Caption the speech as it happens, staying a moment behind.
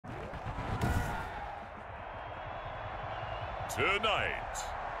Tonight,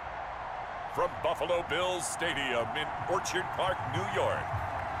 from Buffalo Bills Stadium in Orchard Park, New York,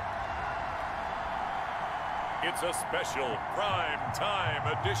 it's a special prime time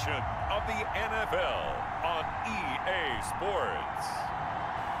edition of the NFL on EA Sports.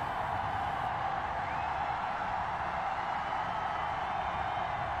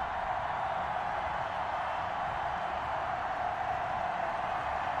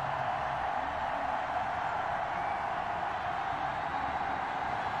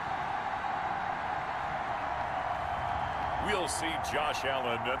 We'll see Josh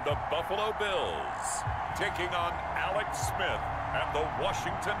Allen and the Buffalo Bills taking on Alex Smith and the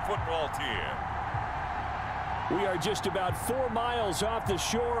Washington football team. We are just about 4 miles off the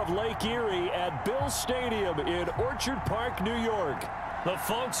shore of Lake Erie at Bills Stadium in Orchard Park, New York. The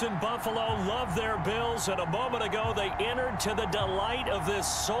folks in Buffalo love their Bills, and a moment ago they entered to the delight of this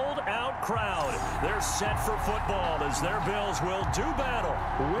sold-out crowd. They're set for football as their Bills will do battle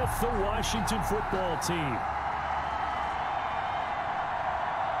with the Washington football team.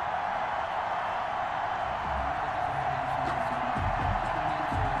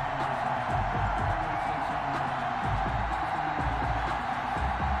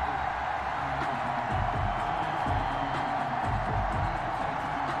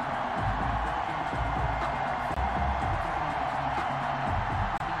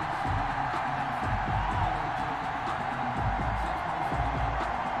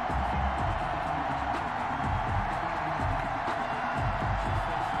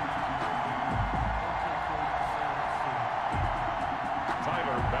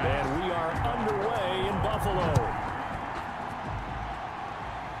 And we are underway in Buffalo.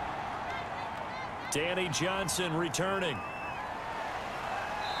 Danny Johnson returning.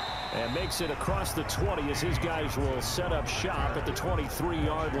 And makes it across the 20 as his guys will set up shop at the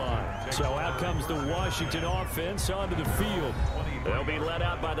 23-yard line. So out comes the Washington offense onto the field. They'll be led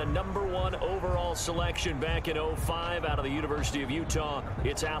out by the #1 overall selection back in 2005 out of the University of Utah.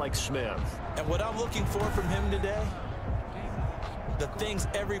 It's Alex Smith. And what I'm looking for from him today, the things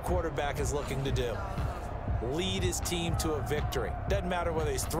every quarterback is looking to do. Lead his team to a victory. Doesn't matter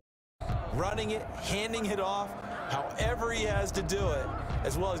whether he's running it, handing it off, however he has to do it,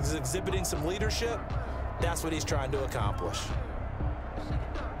 as well as exhibiting some leadership, that's what he's trying to accomplish.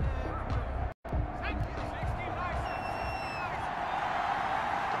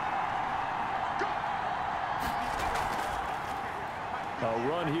 A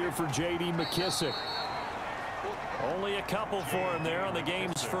run here for J.D. McKissic. Only a couple for him there on the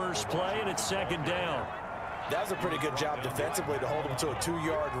game's first play, and it's second down. That was a pretty good job defensively to hold him to a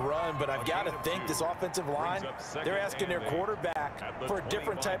 2-yard run, but I've got to think this offensive line, they're asking their quarterback for a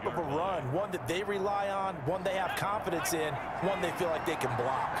different type of a run, one that they rely on, one they have confidence in, one they feel like they can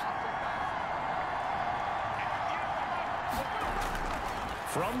block.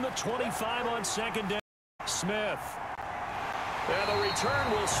 From the 25 on second down, Smith. And the return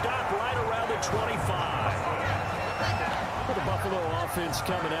will stop right around the 25. The Buffalo offense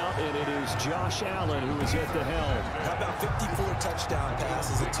coming out, and it is Josh Allen who is at the helm. How about 54 touchdown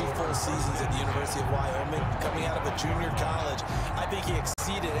passes in 2 full seasons at the University of Wyoming, coming out of a junior college? I think he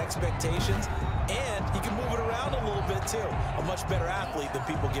exceeded expectations, and he can move it around a little bit too. A much better athlete than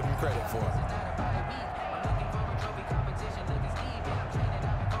people give him credit for.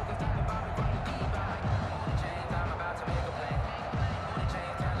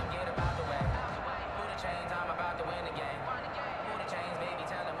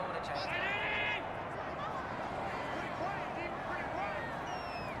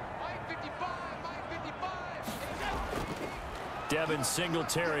 Devin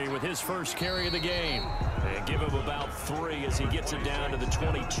Singletary with his first carry of the game. And give him about 3 as he gets it down to the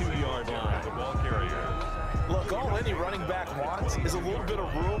 22-yard line. The ball carrier. Look, all any running back wants is a little bit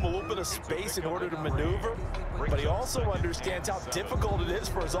of room, a little bit of space in order to maneuver. But he also understands how difficult it is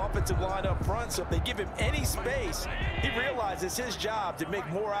for his offensive line up front. So if they give him any space, he realizes his job to make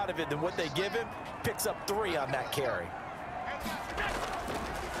more out of it than what they give him. Picks up 3 on that carry.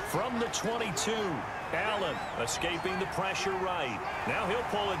 From the 22, Allen escaping the pressure right. Now he'll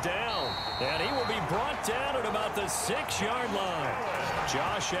pull it down, and he will be brought down at about the 6-yard line.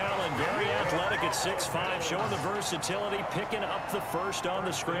 Josh Allen, very athletic at 6'5", showing the versatility, picking up the first on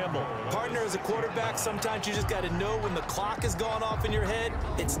the scramble. Partner, as a quarterback, sometimes you just got to know when the clock has gone off in your head,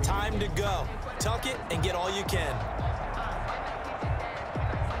 it's time to go. Tuck it and get all you can.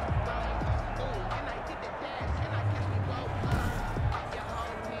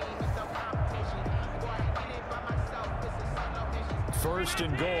 First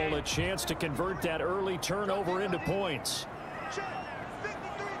and goal, a chance to convert that early turnover into points.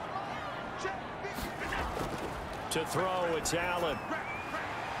 To throw, it's Allen.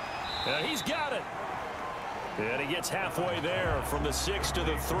 And he's got it. And he gets halfway there from the 6 to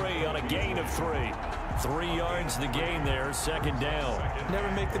the 3 on a gain of 3. 3 yards the gain there, second down.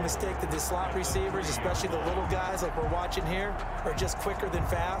 Never make the mistake that the slot receivers, especially the little guys like we're watching here, are just quicker than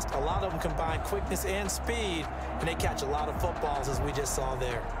fast. A lot of them combine quickness and speed, and they catch a lot of footballs, as we just saw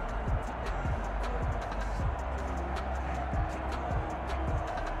there.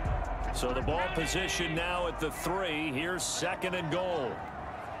 So the ball position now at the 3. Here's second and goal.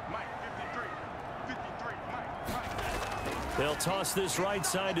 They'll toss this right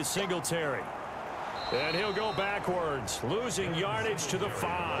side to Singletary. And he'll go backwards, losing yardage to the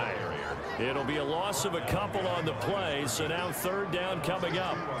 5. It'll be a loss of a couple on the play, so now third down coming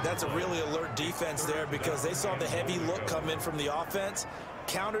up. That's a really alert defense there because they saw the heavy look come in from the offense,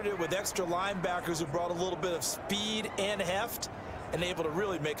 countered it with extra linebackers who brought a little bit of speed and heft, and able to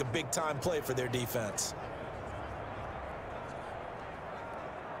really make a big-time play for their defense.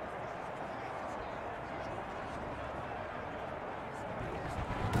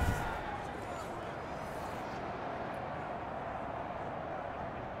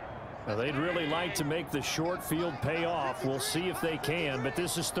 Now they'd really like to make the short field pay off. We'll see if they can, but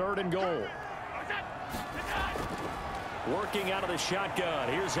this is third and goal. Working out of the shotgun.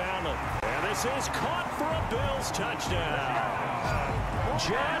 Here's Allen. And this is caught for a Bills touchdown.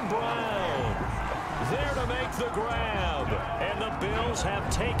 John Brown there to make the grab. And the Bills have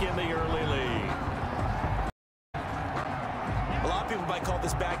taken the early lead. A lot of people might call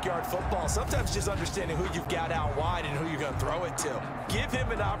this backyard football. Sometimes just understanding who you've got out wide and who you're going to throw it to. Give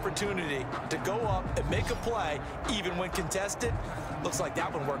him an opportunity to go up and make a play, even when contested. Looks like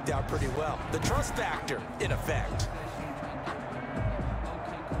that one worked out pretty well. The trust factor in effect.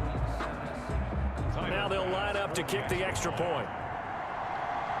 Now they'll line up to kick the extra point.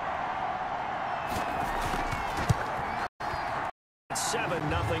 It's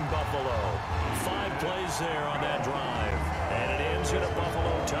 7-0 Buffalo. 5 plays there on that drive. And it ends in a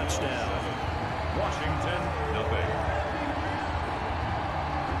Buffalo touchdown. Washington, 0.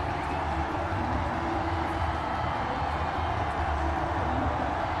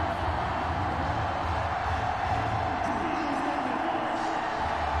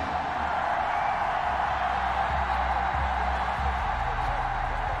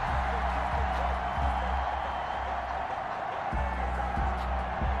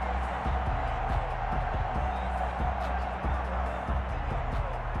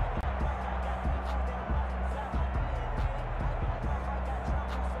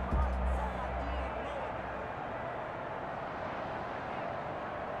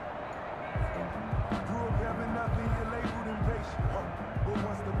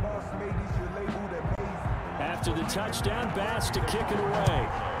 After the touchdown, Bass to kick it away.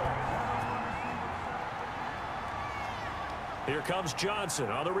 Here comes Johnson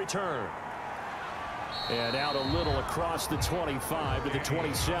on the return. And out a little across the 25 to the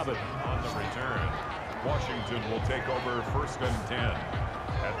 27. On the return, Washington will take over 1st and 10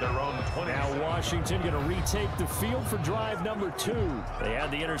 at their own 20. Now Washington going to retake the field for drive number 2. They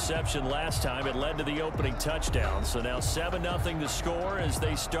had the interception last time. It led to the opening touchdown. So now 7-0 the score as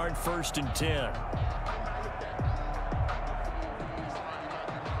they start 1st and 10.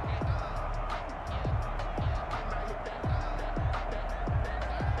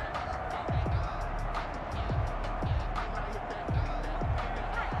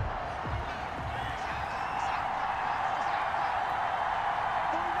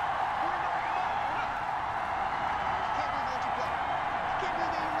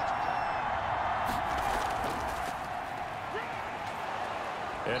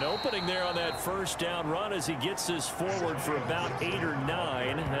 An opening there on that first down run as he gets this forward for about 8 or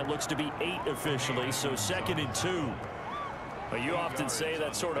 9. That looks to be 8 officially, so 2nd and 2. But you often say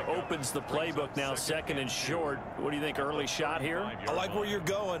that sort of opens the playbook now, 2nd and short. What do you think, early shot here? I like where you're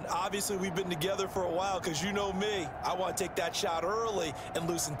going. Obviously, we've been together for a while because you know me. I want to take that shot early and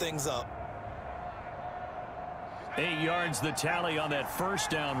loosen things up. 8 yards the tally on that first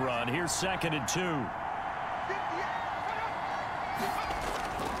down run. Here's 2nd and 2.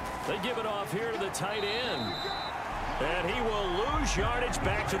 They give it off here to the tight end. And he will lose yardage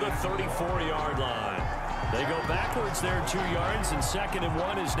back to the 34-yard line. They go backwards there 2 yards, and 2nd and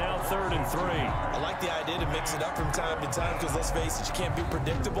 1 is now 3rd and 3. I like the idea to mix it up from time to time because, let's face it, you can't be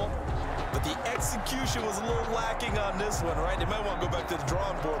predictable. But the execution was a little lacking on this one, right? They might want to go back to the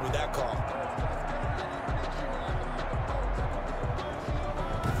drawing board with that call.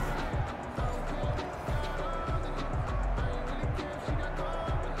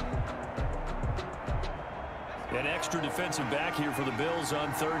 An extra defensive back here for the Bills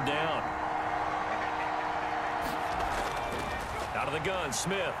on 3rd down. Out of the gun,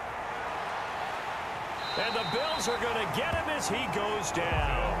 Smith. And the Bills are going to get him as he goes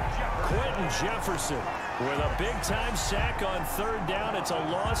down. Quentin Jefferson with a big-time sack on third down. It's a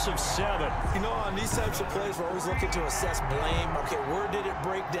loss of 7. You know, on these types of plays, we're always looking to assess blame. Okay, where did it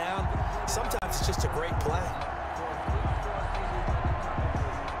break down? Sometimes it's just a great play.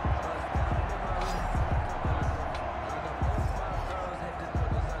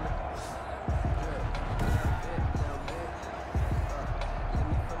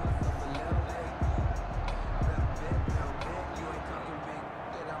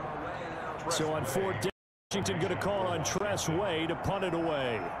 So on 4th down, Washington going to call on Tress Way to punt it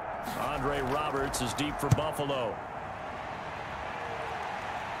away. Andre Roberts is deep for Buffalo.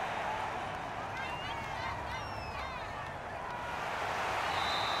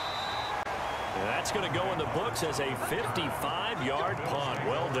 And that's going to go in the books as a 55-yard punt.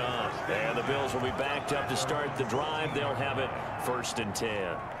 Well done. And the Bills will be backed up to start the drive. They'll have it 1st and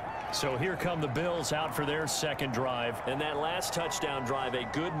 10. So here come the Bills out for their second drive. And that last touchdown drive, a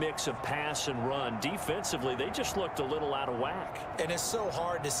good mix of pass and run. Defensively, they just looked a little out of whack. And it's so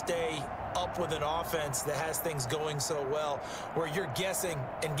hard to stay up with an offense that has things going so well, where you're guessing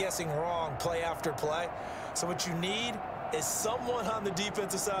and guessing wrong play after play. So what you need is someone on the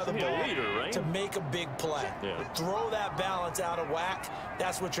defensive side of the ball to make a big play. Throw that balance out of whack.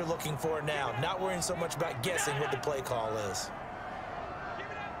 That's what you're looking for now. Not worrying so much about guessing what the play call is.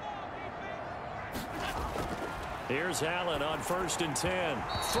 Here's Allen on 1st and 10.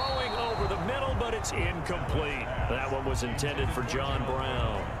 Throwing over the middle, but it's incomplete. That one was intended for John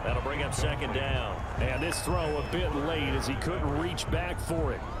Brown. That'll bring up 2nd down. And this throw a bit late as he couldn't reach back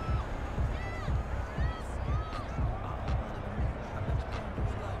for it.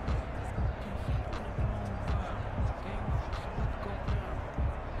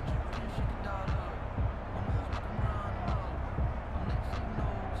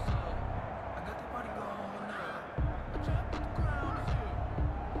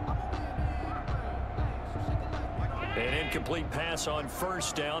 An incomplete pass on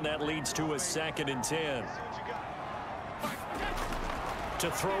 1st down. That leads to a 2nd and 10.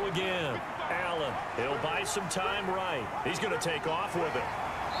 To throw again. Allen. He'll buy some time right. He's going to take off with it.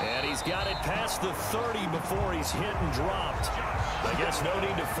 And he's got it past the 30 before he's hit and dropped. I guess no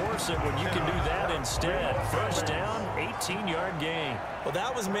need to force it when you can do that instead. 1st down, 18-yard gain. Well,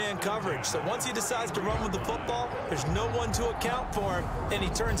 that was man coverage. So once he decides to run with the football, there's no one to account for him, and he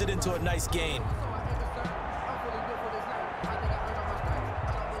turns it into a nice gain.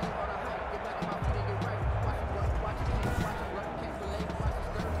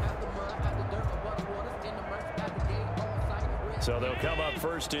 So they'll come up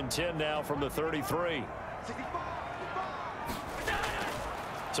 1st and 10 now from the 33.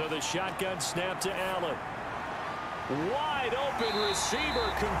 So the shotgun snap to Allen. Wide open receiver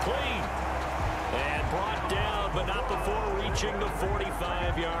complete. And brought down, but not before reaching the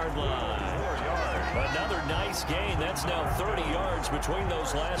 45-yard line. Another nice gain. That's now 30 yards between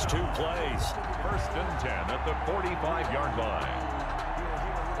those last 2 plays. 1st and 10 at the 45-yard line.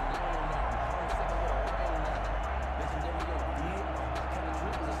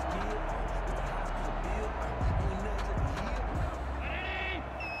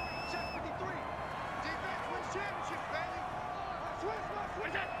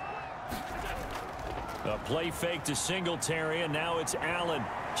 A play fake to Singletary, and now it's Allen.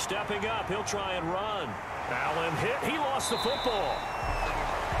 Stepping up, he'll try and run. Allen hit. He lost the football.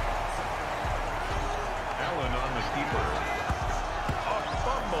 Allen on the keeper. A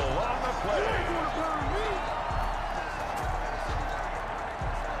fumble on the play.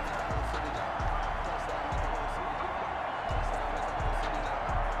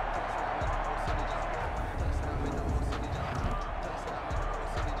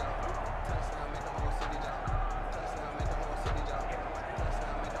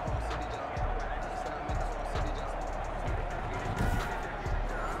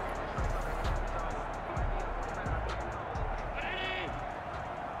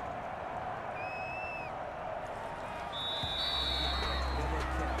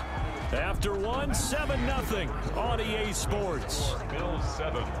 After one, 7-0 on EA Sports. Bills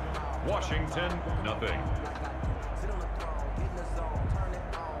 7, Washington nothing.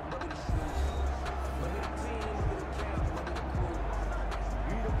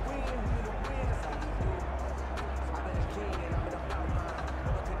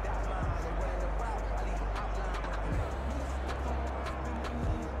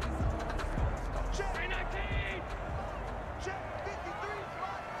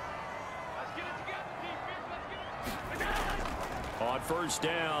 On 1st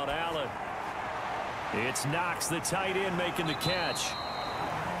down, Allen. It's Knox, the tight end, making the catch.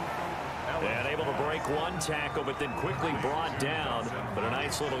 And able to break one tackle, but then quickly brought down. But a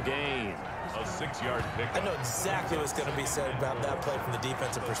nice little gain. A 6-yard pickup. I know exactly what's going to be said about that play from the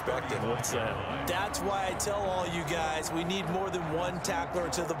defensive perspective. What's that? That's why I tell all you guys we need more than one tackler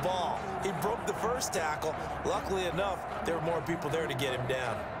to the ball. He broke the first tackle. Luckily enough, there were more people there to get him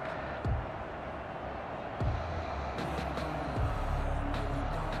down.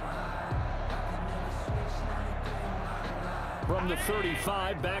 From the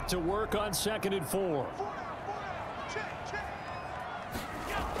 35, back to work on 2nd and 4.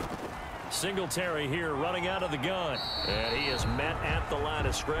 Singletary here running out of the gun. And he is met at the line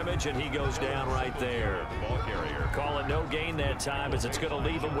of scrimmage, and he goes down right there. Ball carrier. Call it no gain that time, as it's going to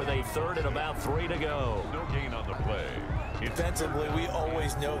leave him with a 3rd and about 3 to go. No gain on the play. Defensively, we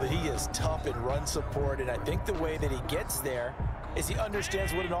always know that he is tough in run support, and I think the way that he gets there is he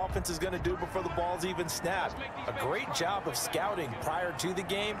understands what an offense is going to do before the ball's even snapped. A great job of scouting prior to the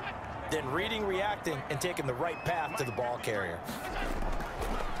game, then reading, reacting, and taking the right path to the ball carrier.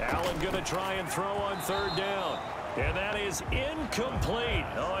 Allen going to try and throw on 3rd down. And that is incomplete.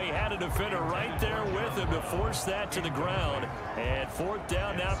 Oh, he had a defender right there with him to force that to the ground. And 4th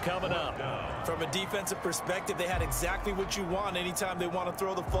down now coming up. From a defensive perspective, they had exactly what you want anytime they want to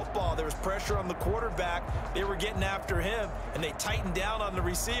throw the football. There was pressure on the quarterback. They were getting after him, and they tightened down on the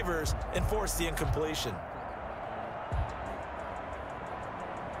receivers and forced the incompletion.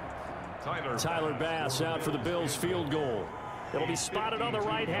 Tyler Bass out for the Bills field goal. It'll be spotted on the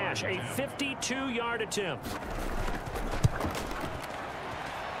right hash. A 52-yard attempt.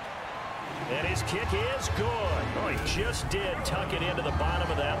 And his kick is good. Oh, he just did tuck it into the bottom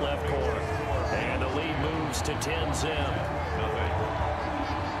of that left corner. And the lead moves to 10-zip.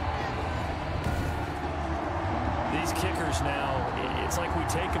 These kickers now, it's like we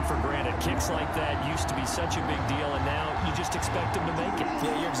take them for granted. Kicks like that used to be such a big deal, and now you just expect them to make it.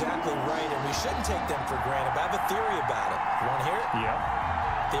 Yeah, you're exactly right, and we shouldn't take them for granted, but I have a theory about it. You want to hear it? Yeah.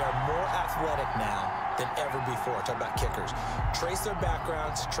 They are more athletic now than ever before. Talk about kickers. Trace their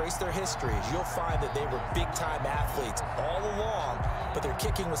backgrounds, trace their histories. You'll find that they were big-time athletes all along, but their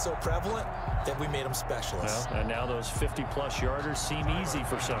kicking was so prevalent that we made them specialists. Well, and now those 50-plus yarders seem easy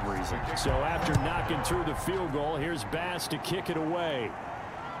for some reason. So after knocking through the field goal, here's Bass to kick it away.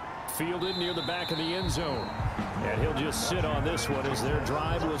 Fielded near the back of the end zone. And he'll just sit on this one as their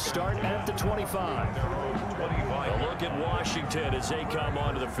drive will start at the 25. A look at Washington as they come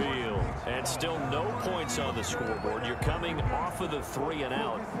onto the field. And still no points on the scoreboard. You're coming off of the 3 and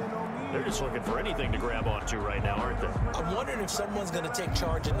out. They're just looking for anything to grab onto right now, aren't they? I'm wondering if someone's going to take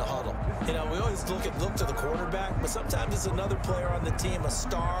charge in the huddle. You know, we always look to the quarterback, but sometimes it's another player on the team, a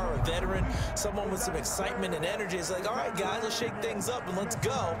star, a veteran, someone with some excitement and energy. It's like, all right, guys, let's shake things up and let's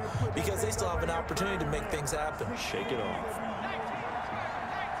go, because they still have an opportunity to make things happen. Shake it off.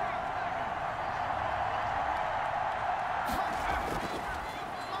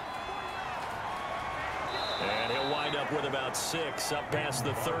 And he'll wind up with about 6 up past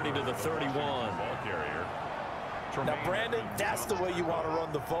the 30 to the 31. Ball carrier. Now, Brandon, that's the way you want to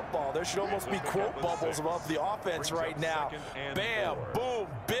run the football. There should almost be quote bubbles above the offense right now. Bam, boom,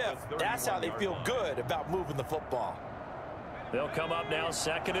 biff. That's how they feel good about moving the football. They'll come up now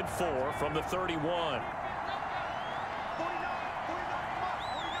 2nd and 4 from the 31.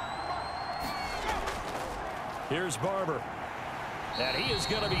 Here's Barber. And he is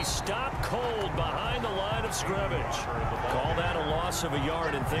going to be stopped cold behind the line of scrimmage. Call that a loss of a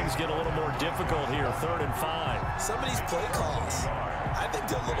yard, and things get a little more difficult here, 3rd and 5. Some of these play calls, I think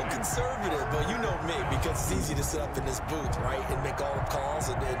they're a little conservative, but you know me, because it's easy to sit up in this booth, right, and make all the calls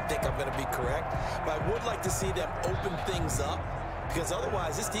and think I'm going to be correct. But I would like to see them open things up, because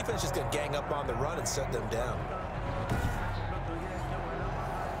otherwise this defense is just going to gang up on the run and shut them down.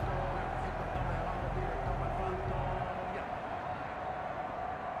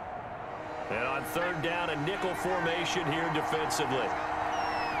 And on 3rd down, a nickel formation here defensively.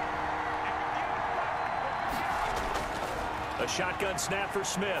 A shotgun snap for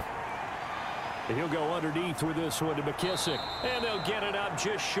Smith. And he'll go underneath with this one to McKissick. And they'll get it up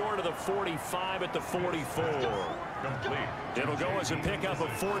just short of the 45 at the 44. Complete. It'll go as a pickup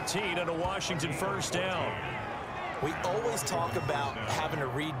of 14 and a Washington 1st down. We always talk about having to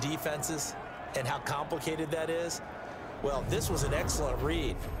read defenses and how complicated that is. Well, this was an excellent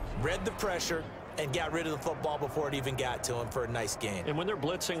read. Read the pressure and got rid of the football before it even got to him for a nice gain. And when they're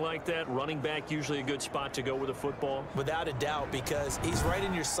blitzing like that, running back usually a good spot to go with a football? Without a doubt, because he's right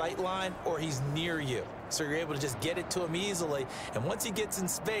in your sight line or he's near you. So you're able to just get it to him easily. And once he gets in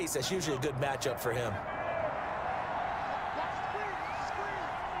space, that's usually a good matchup for him.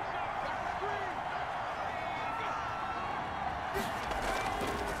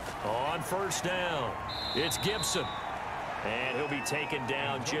 on first down. It's Gibson. And he'll be taken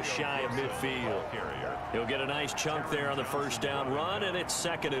down just shy of midfield. He'll get a nice chunk there on the first down run, and it's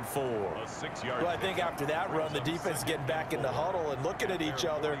 2nd and 4. Well, I think after that run, the defense is getting back in the huddle and looking at each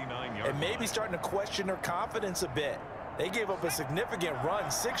other and maybe starting to question their confidence a bit. They gave up a significant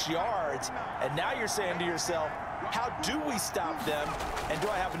run, 6 yards, and now you're saying to yourself, how do we stop them, and do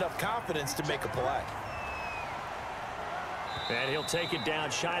I have enough confidence to make a play? And he'll take it down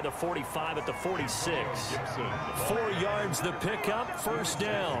shy of the 45 at the 46. 4 yards the pickup, first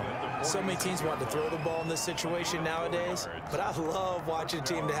down. So many teams want to throw the ball in this situation nowadays, but I love watching a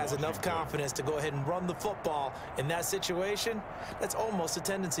team that has enough confidence to go ahead and run the football in that situation. That's almost a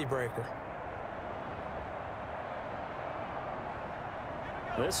tendency breaker.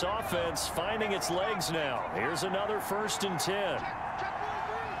 This offense finding its legs now. Here's another 1st and 10.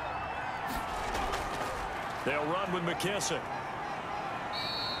 They'll run with McKissick.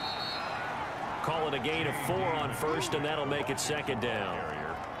 Call it a gain of 4 on first, and that'll make it 2nd down.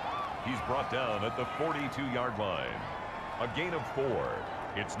 He's brought down at the 42-yard line. A gain of 4.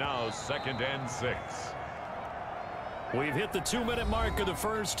 It's now 2nd and 6. We've hit the 2-minute mark of the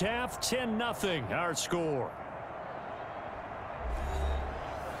first half. 10-0 our score.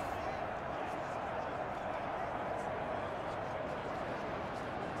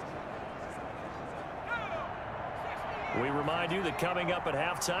 We remind you that coming up at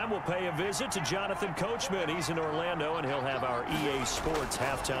halftime, we'll pay a visit to Jonathan Coachman. He's in Orlando, and he'll have our EA Sports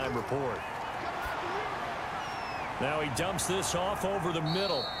halftime report. Now he dumps this off over the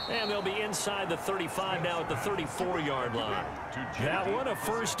middle, and they'll be inside the 35 now at the 34-yard line. That one a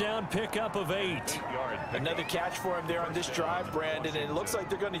first down pickup of 8. Another catch for him there on this drive, Brandon, and it looks like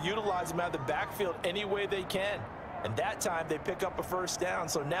they're going to utilize him out of the backfield any way they can. And that time they pick up a first down.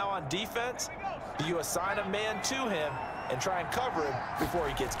 So now on defense, do you assign a man to him and try and cover him before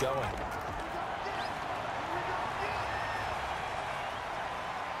he gets going?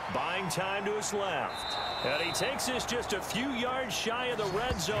 Buying time to his left. And he takes this just a few yards shy of the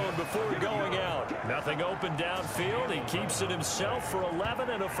red zone before going out. Nothing open downfield. He keeps it himself for 11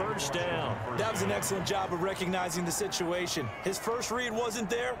 and a first down. That was an excellent job of recognizing the situation. His first read wasn't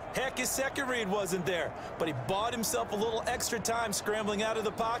there. Heck, his second read wasn't there. But he bought himself a little extra time scrambling out of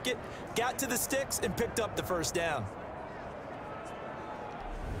the pocket, got to the sticks, and picked up the first down.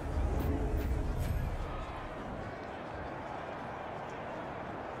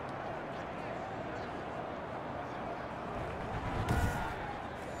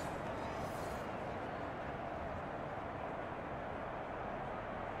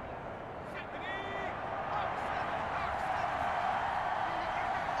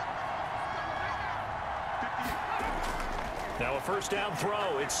 Now a first down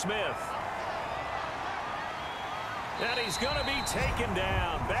throw. It's Smith. And he's going to be taken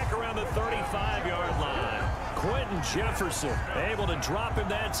down back around the 35-yard line. Quentin Jefferson able to drop him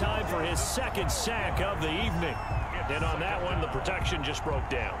that time for his 2nd sack of the evening. And on that one, the protection just broke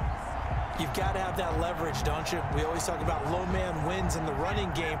down. You've got to have that leverage, don't you? We always talk about low man wins in the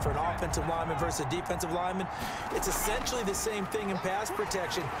running game for an offensive lineman versus a defensive lineman. It's essentially the same thing in pass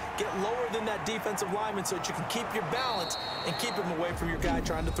protection. Get lower than that defensive lineman so that you can keep your balance and keep him away from your guy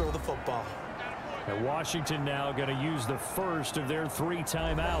trying to throw the football. And Washington now going to use the first of their 3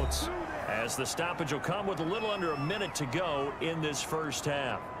 timeouts, as the stoppage will come with a little under a minute to go in this first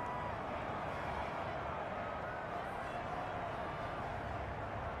half.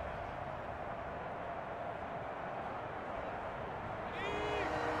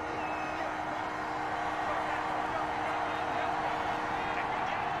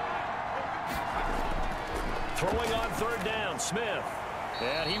 Throwing on 3rd down, Smith.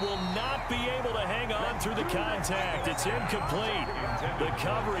 And he will not be able to hang on through the contact. It's incomplete. The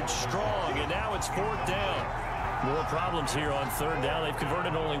coverage strong, and now it's 4th down. More problems here on 3rd down. They've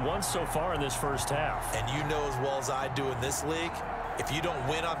converted only once so far in this first half. And you know as well as I do in this league, if you don't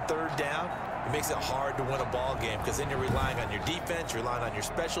win on 3rd down, it makes it hard to win a ball game because then you're relying on your defense, you're relying on your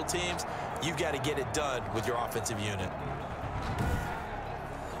special teams. You've got to get it done with your offensive unit.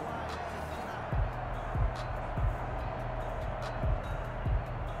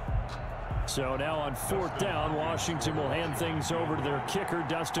 So now on 4th down, Washington will hand things over to their kicker,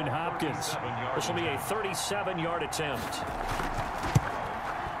 Dustin Hopkins. This will be a 37-yard attempt.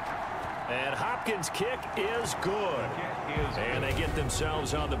 And Hopkins' kick is good. And they get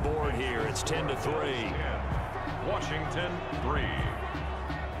themselves on the board here. It's 10-3. Washington 3.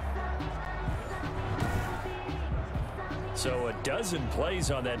 So a dozen plays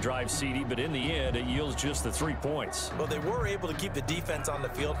on that drive, CD, but in the end, it yields just the 3 points. Well, they were able to keep the defense on the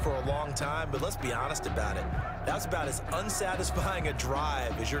field for a long time, but let's be honest about it. That's about as unsatisfying a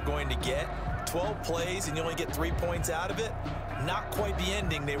drive as you're going to get. 12 plays and you only get 3 points out of it. Not quite the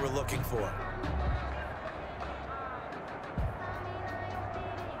ending they were looking for.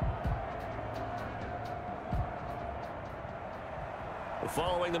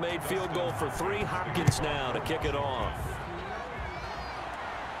 Following the made field goal for 3, Hopkins now to kick it off.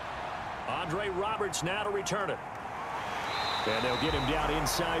 Andre Roberts now to return it. And they'll get him down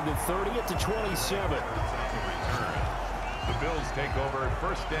inside the 30 at the 27. The Bills take over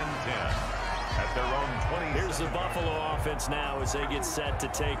 1st and 10 at their own 20. Here's the Buffalo offense now as they get set to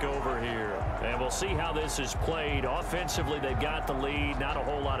take over here. And we'll see how this is played. Offensively, they've got the lead. Not a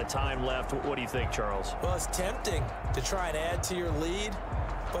whole lot of time left. What do you think, Charles? Well, it's tempting to try and add to your lead,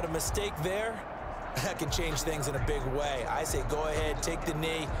 but a mistake there, that can change things in a big way. I say go ahead, take the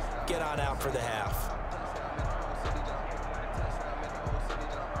knee, get on out for the half.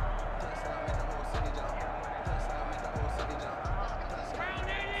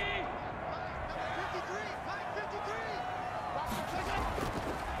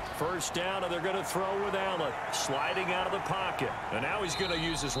 First down, and they're going to throw with Allen. Sliding out of the pocket. And now he's going to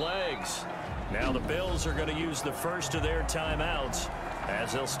use his legs. Now the Bills are going to use the first of their timeouts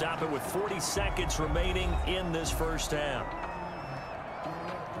as they'll stop it with 40 seconds remaining in this first half.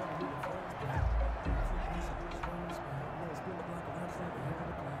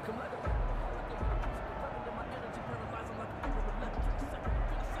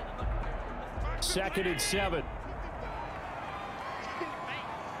 Second and 7.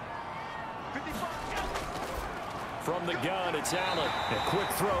 From the gun, it's Allen. A quick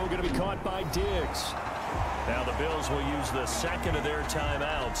throw going to be caught by Diggs. Now the Bills will use the second of their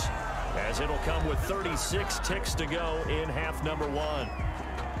timeouts as it'll come with 36 ticks to go in half number 1.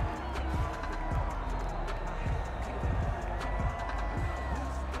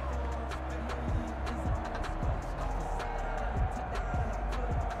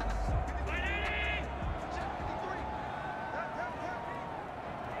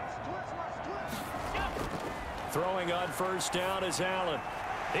 Throwing on first down is Allen.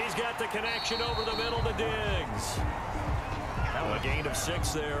 He's got the connection over the middle to Diggs. A gain of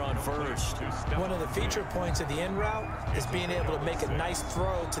 6 there on first. One of the feature points of the end route is being able to make a nice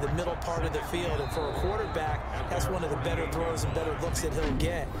throw to the middle part of the field. And for a quarterback, that's one of the better throws and better looks that he'll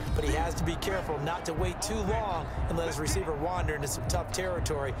get. But he has to be careful not to wait too long and let his receiver wander into some tough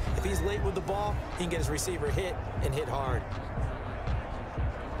territory. If he's late with the ball, he can get his receiver hit and hit hard.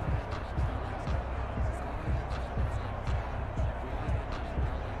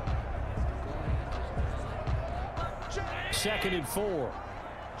 Second and 4.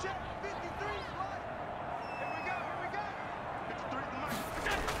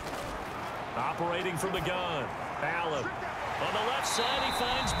 Operating from the gun. Allen. On the left side, he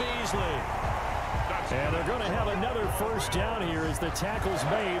finds Beasley. And they're going to have another first down here as the tackle's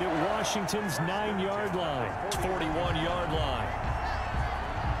made at Washington's 9-yard line. 41-yard line.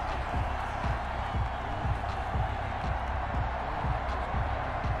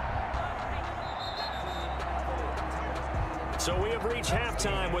 So we have reached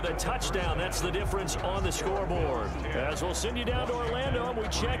halftime with a touchdown. That's the difference on the scoreboard. As we'll send you down to Orlando, and we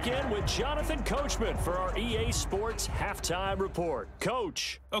check in with Jonathan Coachman for our EA Sports Halftime Report.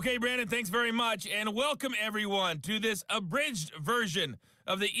 Coach. Okay, Brandon, thanks very much, and welcome everyone to this abridged version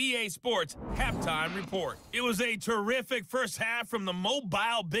of the EA Sports Halftime Report. It was a terrific first half from the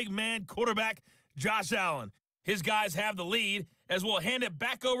mobile big man quarterback, Josh Allen. His guys have the lead as we'll hand it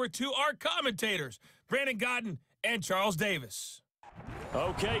back over to our commentators, Brandon Gaudin and Charles Davis.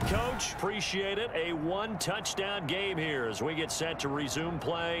 Okay, Coach, appreciate it. A one-touchdown game here as we get set to resume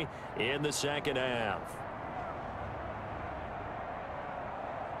play in the second half.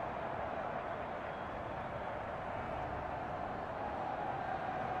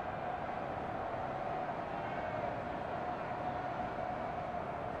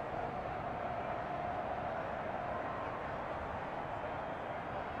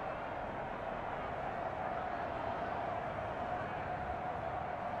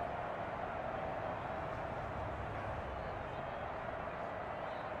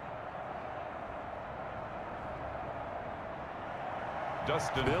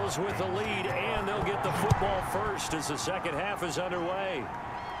 Bills with the lead, and they'll get the football first as the second half is underway.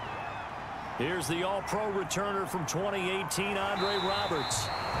 Here's the all-pro returner from 2018, Andre Roberts.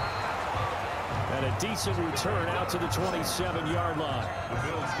 And a decent return out to the 27-yard line. The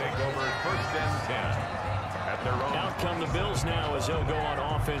Bills take over 1st and 10. at their own. Out come the Bills now as they'll go on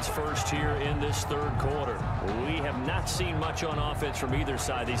offense first here in this third quarter. We have not seen much on offense from either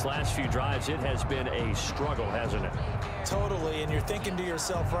side. These last few drives, it has been a struggle, hasn't it? Totally, and you're thinking to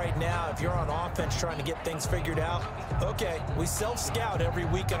yourself right now, if you're on offense trying to get things figured out, okay, we self-scout every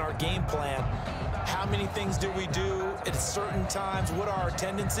week in our game plan. How many things do we do at certain times? What are our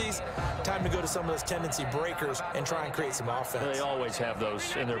tendencies? Time to go to some of those tendency breakers and try and create some offense. They always have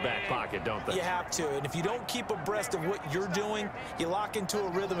those in their back pocket, don't they? You have to, and if you don't keep abreast of what you're doing, you lock into a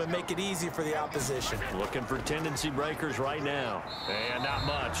rhythm and make it easy for the opposition. Looking for tendency breakers right now. And not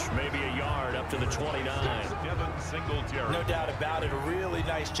much, maybe a yard up to the 29. Devin Singletary. No doubt about it. A really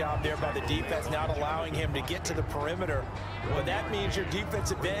nice job there by the defense, not allowing him to get to the perimeter. But that means your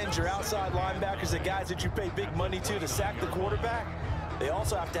defensive ends, your outside linebackers, the guys that you pay big money to sack the quarterback, they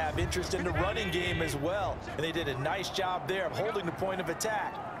also have to have interest in the running game as well. And they did a nice job there of holding the point of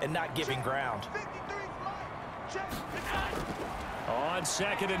attack and not giving ground. On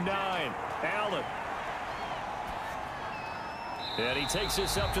 2nd and 9, Allen. And he takes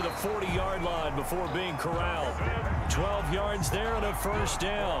this up to the 40-yard line before being corralled. 12 yards there and a first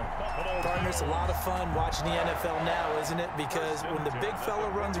down. Partners, a lot of fun watching the NFL now, isn't it? Because when the big fella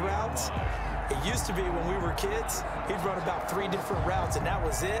runs routes, it used to be when we were kids, he'd run about 3 different routes, and that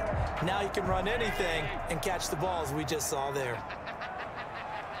was it. Now he can run anything and catch the ball, as we just saw there.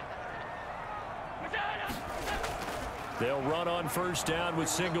 They'll run on first down with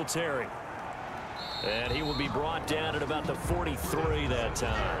Singletary. And he will be brought down at about the 43 that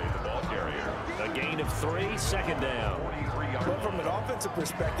time. The ball carrier. A gain of 3, 2nd down. Well, from an offensive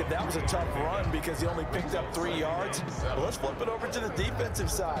perspective, that was a tough run because he only picked up 3 yards. Well, let's flip it over to the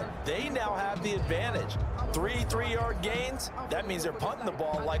defensive side. They now have the advantage. 3 3-yard gains, that means they're punting the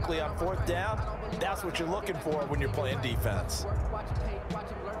ball likely on 4th down. That's what you're looking for when you're playing defense.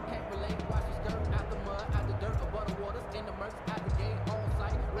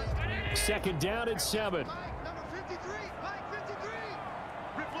 Second down at 7.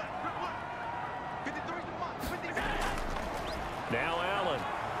 Now Allen.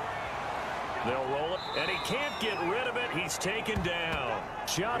 They'll roll it, and he can't get rid of it. He's taken down.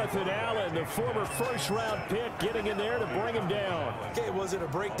 Jonathan Allen, the former first-round pick, getting in there to bring him down. Okay, was it a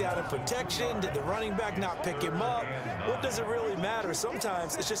breakdown in protection? Did the running back not pick him up? What does it really matter?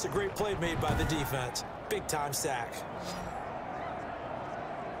 Sometimes it's just a great play made by the defense. Big-time sack.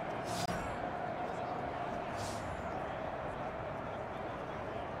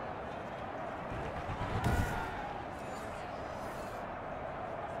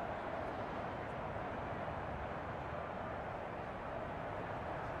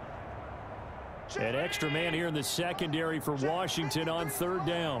 An extra man here in the secondary for Washington on 3rd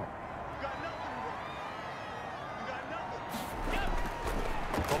down.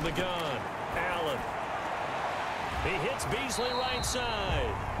 From the gun, Allen. He hits Beasley right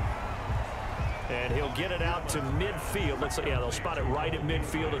side. And he'll get it out to midfield. Yeah, they'll spot it right at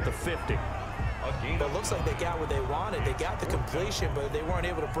midfield at the 50. But it looks like they got what they wanted. They got the completion, but they weren't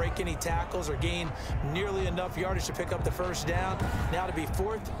able to break any tackles or gain nearly enough yardage to pick up the first down. Now to be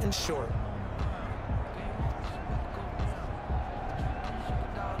 4th and short.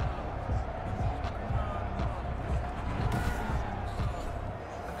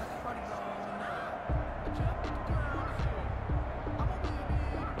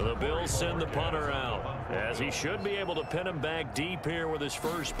 The Bills send the punter out, as he should be able to pin him back deep here with his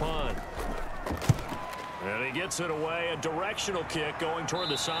first punt. And he gets it away, a directional kick going toward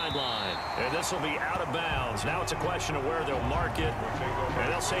the sideline. And this will be out of bounds. Now it's a question of where they'll mark it.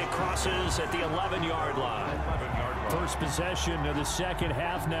 And they'll say it crosses at the 11-yard line. First possession of the second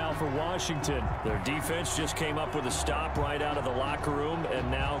half now for Washington. Their defense just came up with a stop right out of the locker room,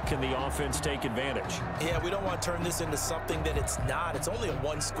 and now can the offense take advantage? Yeah, we don't want to turn this into something that it's not. It's only a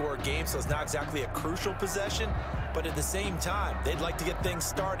 1-score game, so it's not exactly a crucial possession. But at the same time, they'd like to get things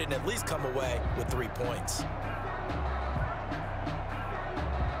started and at least come away with 3 points.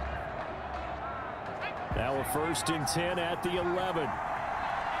 Now a 1st and 10 at the 11.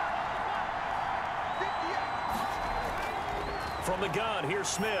 From the gun, here's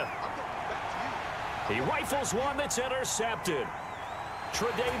Smith. He rifles one that's intercepted.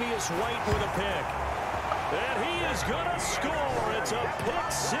 Tre'Davious White with a pick. And he is going to score. It's a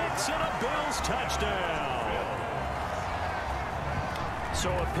pick-6 and a Bills touchdown.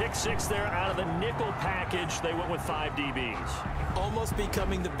 So a pick-6 there out of the nickel package. They went with 5 DBs. Almost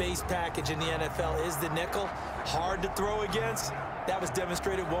becoming the base package in the NFL is the nickel. Hard to throw against. That was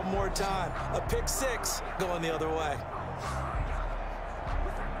demonstrated one more time. A pick-6 going the other way.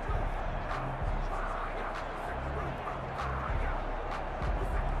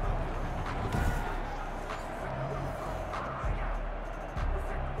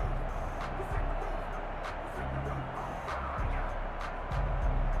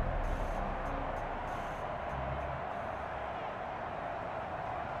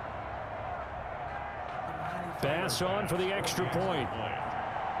 Pass on for the extra point.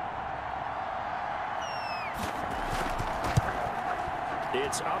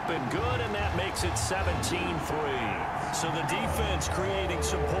 It's up and good, and that makes it 17-3. So the defense creating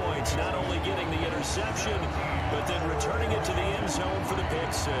some points, not only getting the interception, but then returning it to the end zone for the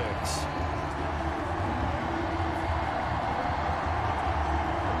pick six.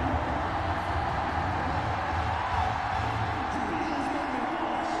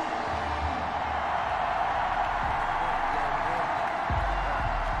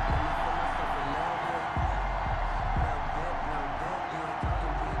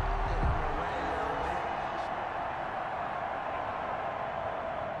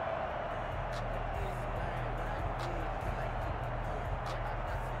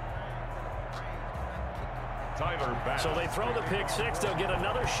 So they throw the pick six. They'll get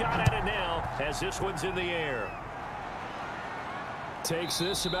another shot at it now as this one's in the air. Takes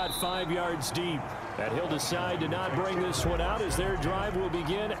this about 5 yards deep. And he'll decide to not bring this one out as their drive will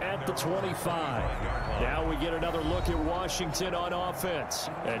begin at the 25. Now we get another look at Washington on offense.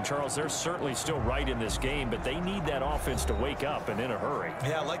 And, Charles, they're certainly still right in this game, but they need that offense to wake up and in a hurry.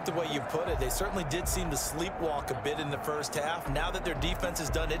 Yeah, I like the way you put it. They certainly did seem to sleepwalk a bit in the first half. Now that their defense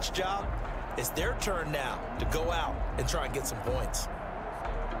has done its job, it's their turn now to go out and try and get some points.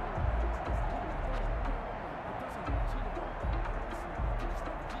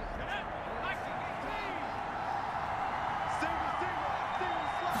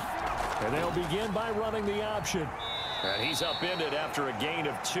 And they'll begin by running the option. And he's upended after a gain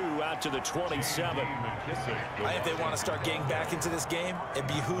of 2 out to the 27. I think they want to start getting back into this game. It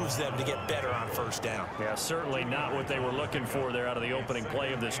behooves them to get better on first down. Yeah, certainly not what they were looking for there out of the opening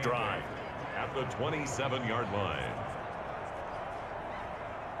play of this drive. At the 27-yard line.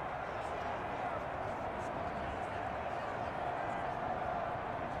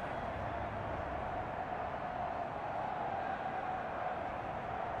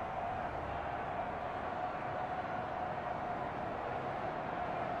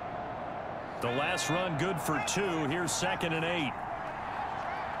 The last run good for 2. Here's 2nd and 8.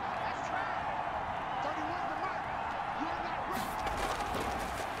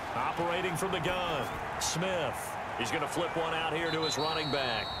 Operating from the gun, Smith. He's going to flip one out here to his running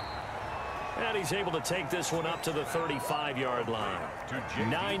back. And he's able to take this one up to the 35-yard line.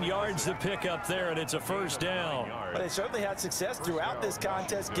 9 yards to pick up there, and it's a first down. But they certainly had success throughout this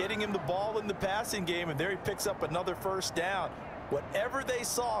contest, getting him the ball in the passing game, and there he picks up another first down. Whatever they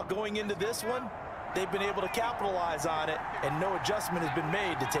saw going into this one, they've been able to capitalize on it, and no adjustment has been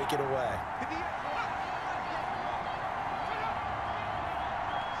made to take it away.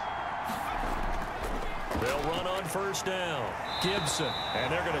 They'll run on first down. Gibson.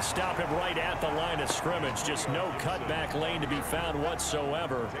 And they're going to stop him right at the line of scrimmage. Just no cutback lane to be found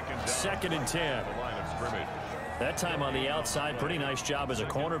whatsoever. 2nd and 10. That time on the outside, pretty nice job as a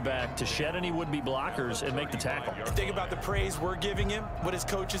cornerback to shed any would-be blockers and make the tackle. Think about the praise we're giving him, what his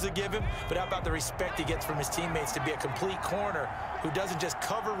coaches have given him, but how about the respect he gets from his teammates to be a complete corner who doesn't just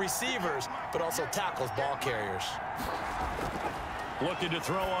cover receivers, but also tackles ball carriers. Looking to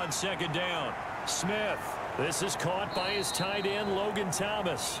throw on 2nd down. Smith. This is caught by his tight end, Logan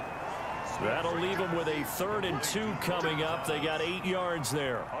Thomas. That'll leave him with a 3rd and 2 coming up. They got 8 yards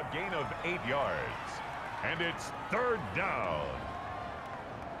there. A gain of 8 yards. And it's 3rd down.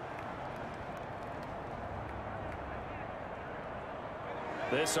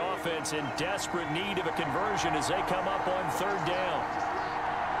 This offense in desperate need of a conversion as they come up on 3rd down.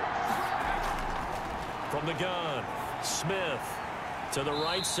 From the gun, Smith to the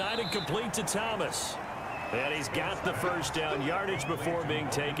right side and complete to Thomas. And he's got the first down yardage before being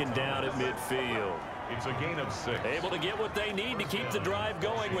taken down at midfield. It's a gain of 6. Able to get what they need to keep the drive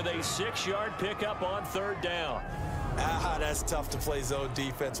going with a 6-yard pickup on 3rd down. That's tough to play zone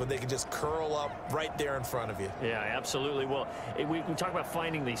defense when they can just curl up right there in front of you. Yeah, absolutely. Well, we talk about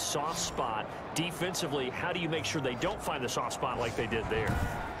finding the soft spot. Defensively, how do you make sure they don't find the soft spot like they did there?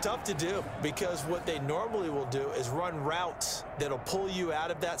 Tough to do, because what they normally will do is run routes that'll pull you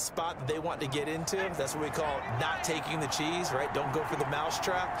out of that spot that they want to get into. That's what we call not taking the cheese, right? Don't go for the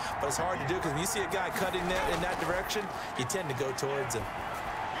mousetrap. But it's hard to do because when you see a guy cutting that in that direction, you tend to go towards him.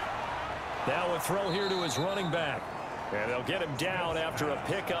 Now a throw here to his running back. And they'll get him down after a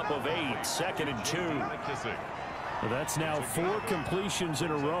pickup of 8, 2nd and 2. Well, that's now 4 completions in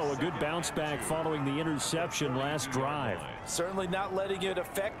a row. A good bounce back following the interception last drive. Certainly not letting it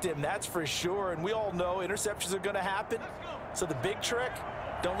affect him, that's for sure. And we all know interceptions are going to happen. So the big trick,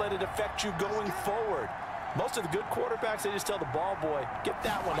 don't let it affect you going forward. Most of the good quarterbacks, they just tell the ball boy, get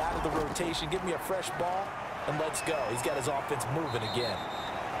that one out of the rotation, give me a fresh ball, and let's go. He's got his offense moving again.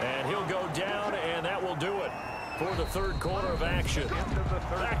 And he'll go down, and that will do it for the third quarter of action.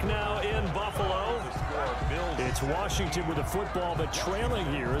 Back now in Buffalo. It's Washington with the football, but trailing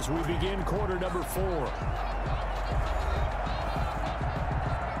here as we begin quarter number 4.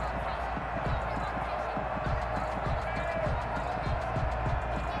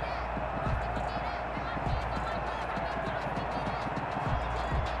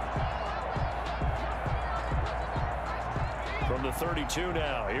 From the 32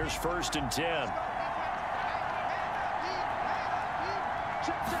 now, here's 1st and 10.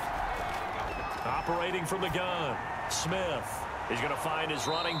 Operating from the gun, Smith. He's going to find his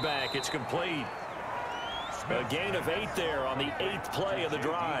running back. It's complete. A gain of 8 there on the 8th play of the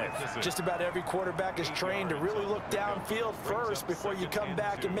drive. Just about every quarterback is trained to really look downfield first before you come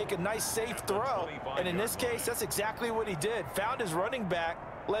back and make a nice, safe throw. And in this case, that's exactly what he did. Found his running back,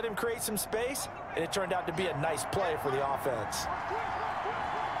 let him create some space, and it turned out to be a nice play for the offense.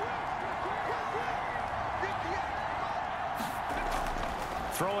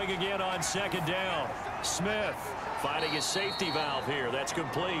 Throwing again on 2nd down. Smith finding his safety valve here. That's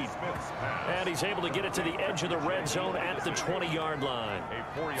complete. And he's able to get it to the edge of the red zone at the 20-yard line.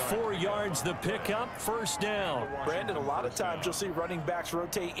 4 yards the pickup, 1st down. Brandon, a lot of times you'll see running backs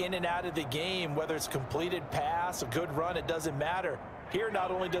rotate in and out of the game, whether it's completed pass, a good run, it doesn't matter. Here,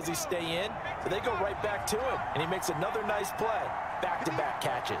 not only does he stay in, but they go right back to him, and he makes another nice play. Back-to-back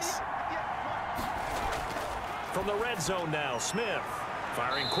catches. From the red zone now, Smith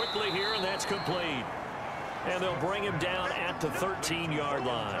firing quickly here, and that's complete. And they'll bring him down at the 13-yard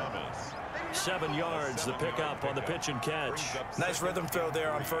line. 7 yards the pickup on the pitch and catch. Nice rhythm throw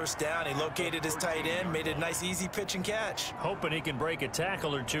there on 1st down. He located his tight end, made it a nice, easy pitch and catch. Hoping he can break a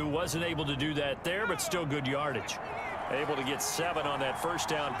tackle or two. Wasn't able to do that there, but still good yardage. Able to get 7 on that 1st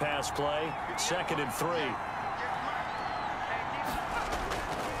down pass play. 2nd and 3.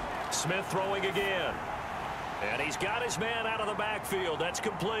 Smith throwing again. And he's got his man out of the backfield. That's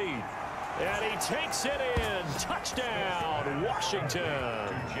complete. And he takes it in. Touchdown, Washington.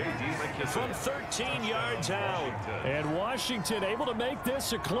 From 13 yards out. And Washington able to make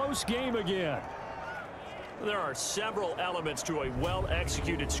this a close game again. There are several elements to a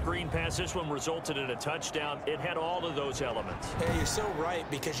well-executed screen pass. This one resulted in a touchdown. It had all of those elements. Hey, you're so right,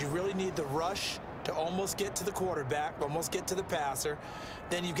 because you really need the rush to almost get to the quarterback, almost get to the passer.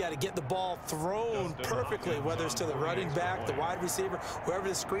 Then you've got to get the ball thrown perfectly, whether it's to the running back, the wide receiver, whoever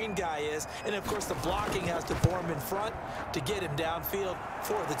the screen guy is. And, of course, the blocking has to form in front to get him downfield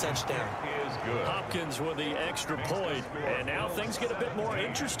for the touchdown. Hopkins with the extra point. And now things get a bit more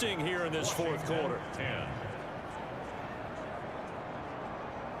interesting here in this 4th quarter.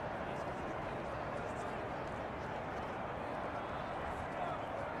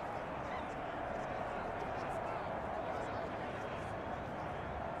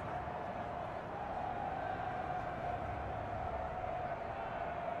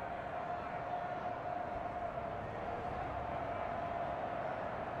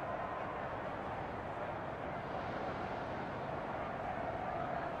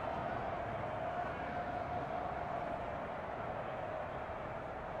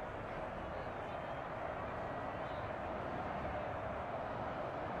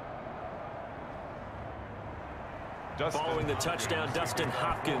 Following the touchdown, Dustin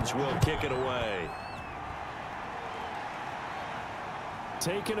Hopkins will kick it away.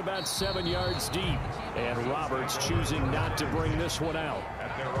 Taken about 7 yards deep. And Roberts choosing not to bring this one out.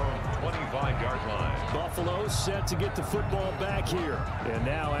 At their own 25-yard line. Buffalo set to get the football back here. And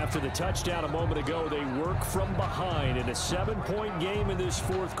now after the touchdown a moment ago, they work from behind in a 7-point game in this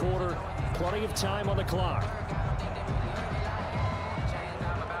 4th quarter. Plenty of time on the clock.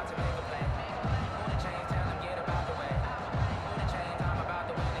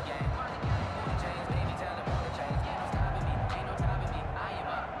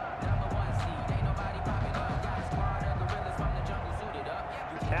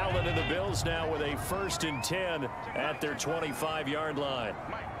 Allen and the Bills now with a 1st and 10 at their 25-yard line.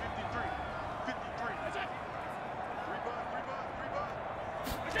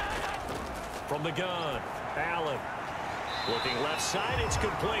 From the gun, Allen. Looking left side, it's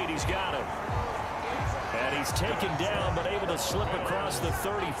complete. He's got him. And he's taken down, but able to slip across the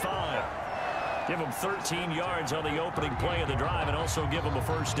 35. Give him 13 yards on the opening play of the drive and also give him a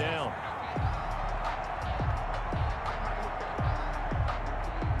 1st down.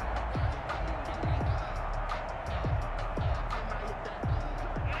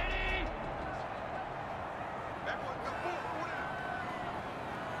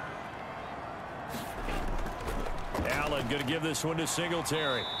 Allen going to give this one to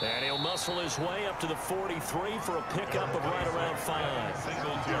Singletary. And he'll muscle his way up to the 43 for a pickup of right around 5.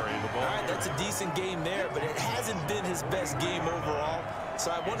 Singletary, the ball. All right, that's a decent game there, but it hasn't been his best game overall.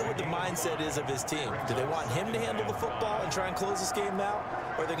 So I wonder what the mindset is of his team. Do they want him to handle the football and try and close this game out?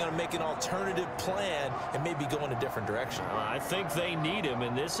 Or are they going to make an alternative plan and maybe go in a different direction? I think they need him,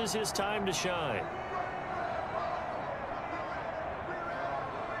 and this is his time to shine.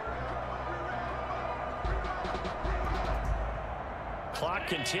 Clock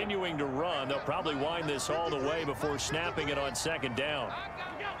continuing to run. They'll probably wind this all the way before snapping it on second down.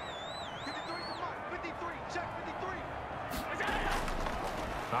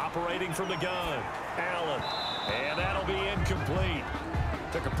 Operating from the gun, Allen, and that'll be incomplete.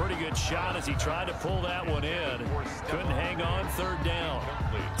 Took a pretty good shot as he tried to pull that one in. Couldn't hang on, third down.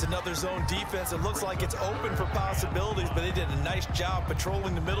 It's another zone defense. It looks like it's open for possibilities, but they did a nice job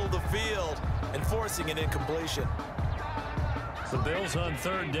patrolling the middle of the field and forcing an incompletion. The Bills on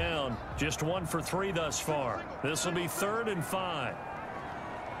third down, just 1 for 3 thus far. This will be 3rd and 5.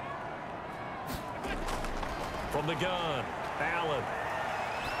 From the gun, Allen.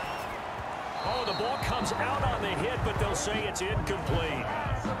 Oh, the ball comes out on the hit, but they'll say it's incomplete.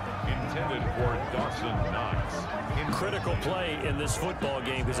 Intended for Dawson Knox. Critical play in this football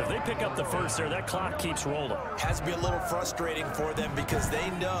game, because if they pick up the first there, that clock keeps rolling. Has to be a little frustrating for them because they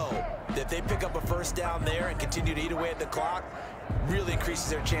know that if they pick up a first down there and continue to eat away at the clock, really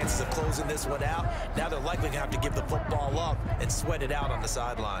increases their chances of closing this one out. Now they're likely going to have to give the football up and sweat it out on the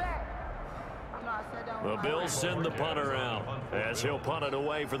sideline. The Bills send the punter out as he'll punt it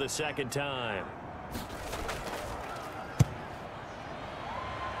away for the second time.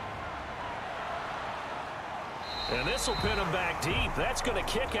 And this will pin him back deep. That's going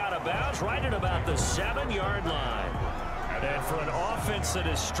to kick out of bounds right at about the 7-yard line. And for an offense that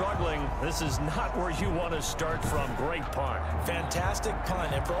is struggling, this is not where you want to start from. Great punt. Fantastic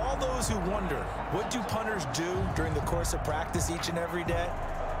punt. And for all those who wonder, what do punters do during the course of practice each and every day?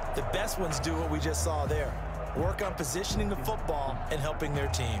 The best ones do what we just saw there. Work on positioning the football and helping their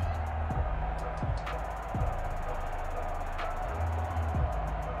team.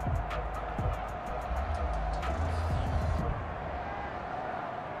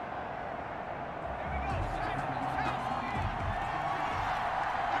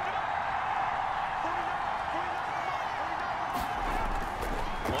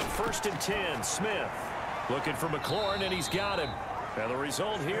 On 1st and 10, Smith looking for McLaurin, and he's got him. And the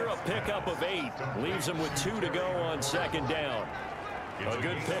result here, a pickup of 8. Leaves him with 2 to go on second down. A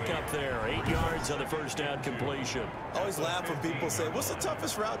good pickup there. 8 yards on the first down completion. I always laugh when people say, what's the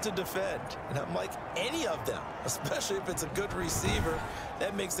toughest route to defend? And I'm like, any of them, especially if it's a good receiver.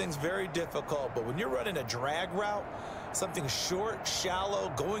 That makes things very difficult. But when you're running a drag route, something short,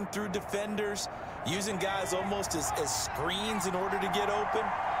 shallow, going through defenders, using guys almost as screens in order to get open,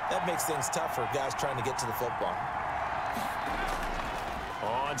 that makes things tough for guys trying to get to the football.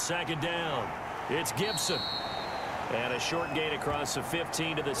 On second down, it's Gibson. And a short gain across the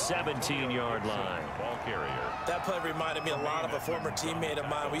 15 to the 17-yard line. Ball carrier. That play reminded me a lot of a former teammate of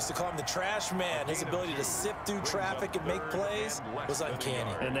mine. We used to call him the trash man. His ability to sift through traffic and make plays was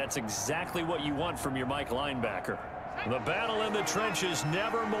uncanny. And that's exactly what you want from your Mike linebacker. The battle in the trenches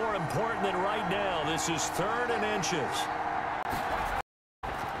never more important than right now. This is 3rd and inches.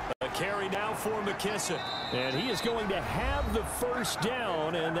 A carry now for McKissick. And he is going to have the first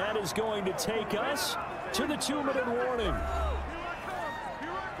down, and that is going to take us to the 2-minute warning.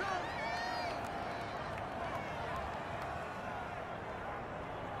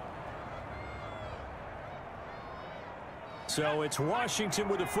 So it's Washington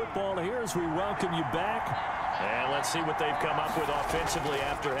with the football here as we welcome you back. And let's see what they've come up with offensively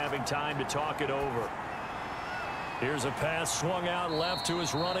after having time to talk it over. Here's a pass swung out left to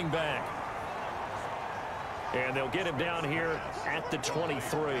his running back. And they'll get him down here at the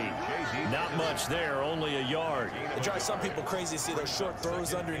 23. Not much there, only a yard. It drives some people crazy to see those short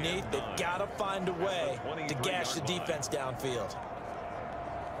throws underneath. They've got to find a way to gash the defense downfield.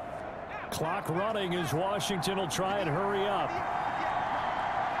 Clock running as Washington will try and hurry up.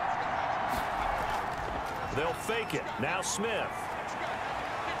 They'll fake it. Now Smith.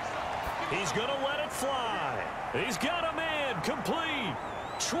 He's going to let it fly. He's got a man. Complete.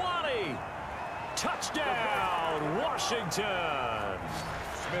 20. Touchdown, Washington.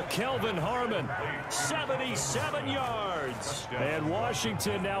 Kelvin Harmon, 77 yards. And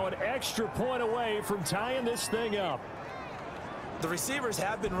Washington now an extra point away from tying this thing up. The receivers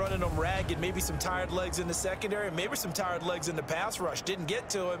have been running them ragged. Maybe some tired legs in the secondary, maybe some tired legs in the pass rush. Didn't get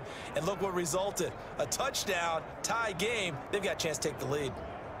to him, and look what resulted. A touchdown, tie game. They've got a chance to take the lead.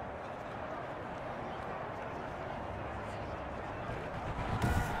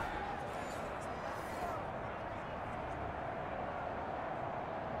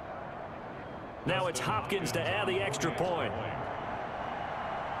 Now it's Hopkins to add the extra point.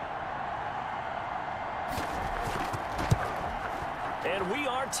 And we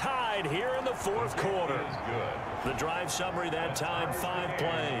are tied here in the fourth quarter. The drive summary that time, 5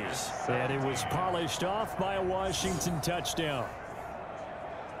 plays. And it was polished off by a Washington touchdown.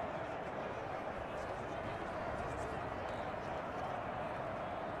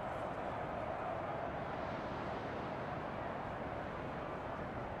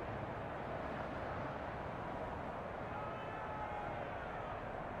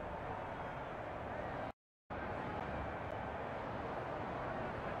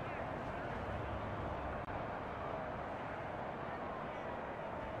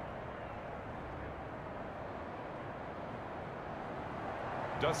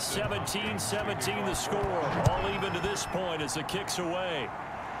 Dustin. 17-17 the score. All even to this point as the kick's away.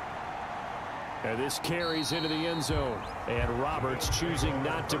 And this carries into the end zone. And Roberts choosing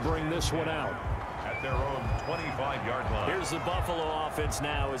not to bring this one out. At their own 25-yard line. Here's the Buffalo offense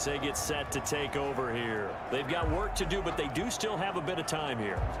now as they get set to take over here. They've got work to do, but they do still have a bit of time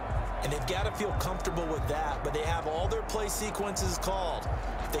here. And they've got to feel comfortable with that, but they have all their play sequences called.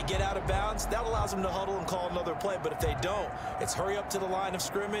 If they get out of bounds, that allows them to huddle and call another play. But if they don't, it's hurry up to the line of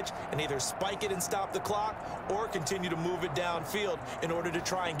scrimmage and either spike it and stop the clock or continue to move it downfield in order to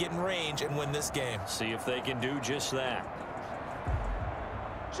try and get in range and win this game. See if they can do just that.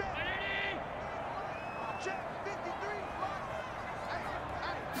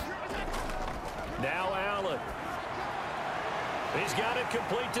 Now Allen. He's got it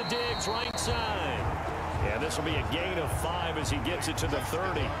complete to Diggs, right side. And this will be a gain of 5 as he gets it to the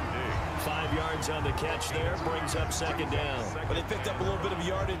 30. 5 yards on the catch there, brings up second down. But they picked up a little bit of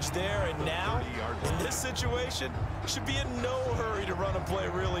yardage there, and now, in this situation, should be in no hurry to run a play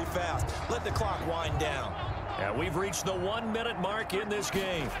really fast. Let the clock wind down. And we've reached the 1-minute mark in this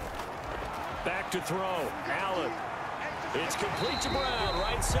game. Back to throw. Allen. It's complete to Brown,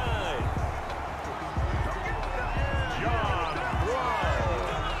 right side. John Brown.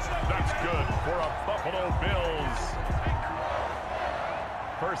 That's good for a Buffalo Bills.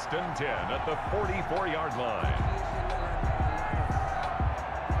 1st and 10 at the 44-yard line.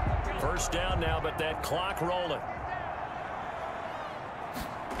 First down now, but that clock rolling.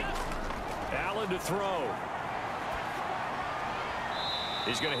 Allen to throw.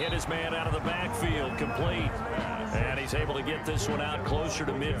 He's going to hit his man out of the backfield, complete. And he's able to get this one out closer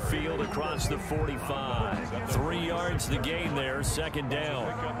to midfield across the 45. 3 yards the gain there, second down.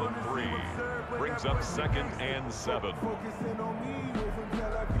 Pick up a 3. Brings up 2nd and 7.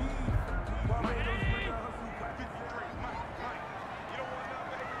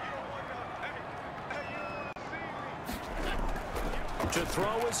 To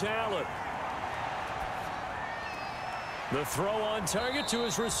throw is Allen. The throw on target to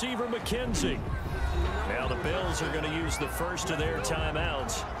his receiver, McKenzie. Now the Bills are going to use the first of their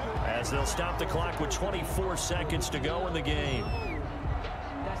timeouts as they'll stop the clock with 24 seconds to go in the game.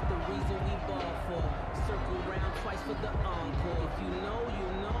 That's the reason we ball for. Circle round twice for the encore. If you know, you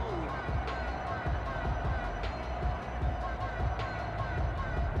know.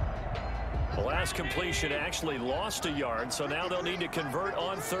 The last completion actually lost a yard, so now they'll need to convert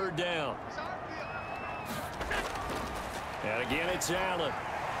on 3rd down. And again, it's Allen.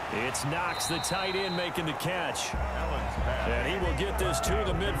 It's Knox, the tight end, making the catch. And he will get this to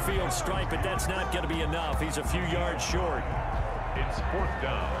the midfield stripe, but that's not going to be enough. He's a few yards short. It's 4th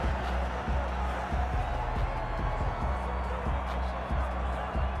down.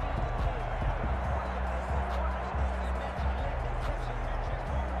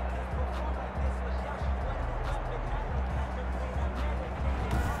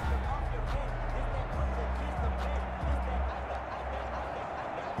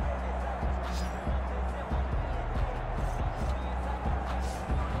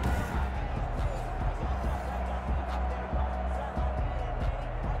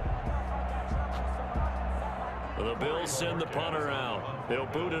 The Bills send the punter out. They'll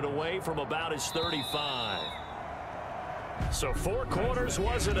boot it away from about his 35. So 4 quarters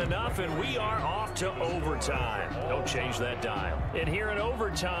wasn't enough, and we are off to overtime. Don't change that dial. And here in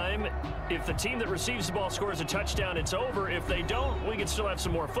overtime, if the team that receives the ball scores a touchdown, it's over. If they don't, we can still have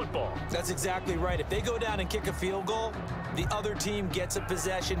some more football. That's exactly right. If they go down and kick a field goal, the other team gets a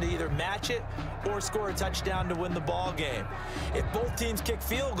possession to either match it or score a touchdown to win the ball game. If both teams kick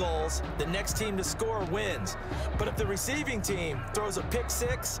field goals, the next team to score wins. But if the receiving team throws a pick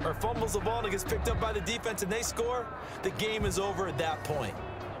six or fumbles the ball and it gets picked up by the defense and they score, the game is over at that point.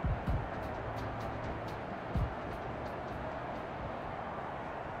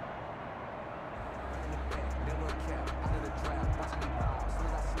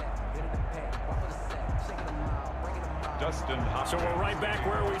 Dustin Hopkins. So we're right back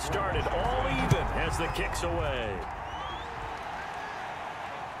where we started, all even as the kick's away.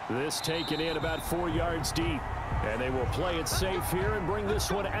 This taken in about 4 yards deep. And they will play it safe here and bring this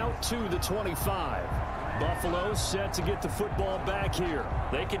one out to the 25. Buffalo set to get the football back here.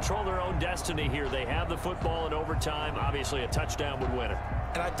 They control their own destiny here. They have the football in overtime. Obviously, a touchdown would win it.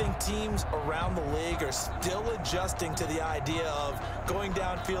 And I think teams around the league are still adjusting to the idea of going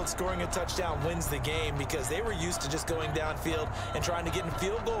downfield, scoring a touchdown wins the game, because they were used to just going downfield and trying to get in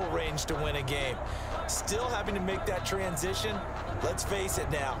field goal range to win a game. Still having to make that transition. Let's face it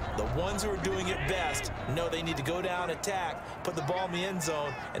now, the ones who are doing it best know they need to go down, attack, put the ball in the end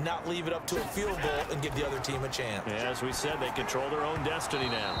zone, and not leave it up to a field goal and give the other team a chance. As we said, they control their own destiny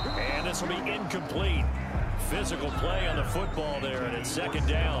now. And this will be incomplete. Physical play on the football there, and it's second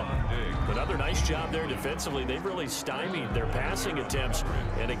down. Another nice job there defensively. They've really stymied their passing attempts,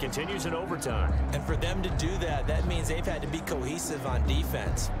 and it continues in overtime. And for them to do that, that means they've had to be cohesive on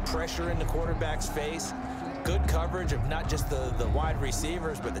defense. Pressure in the quarterback's face. Good coverage of not just the wide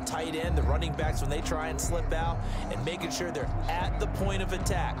receivers, but the tight end, the running backs when they try and slip out, and making sure they're at the point of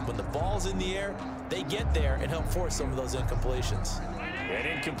attack. When the ball's in the air, they get there and help force some of those incompletions. An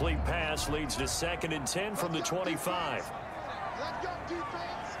incomplete pass leads to 2nd and 10 from the 25.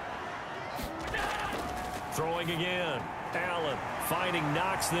 Throwing again. Allen finding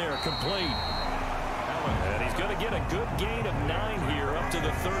Knox there, complete. And he's going to get a good gain of 9 here up to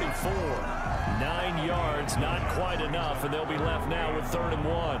the 34. 9 yards, not quite enough, and they'll be left now with 3rd and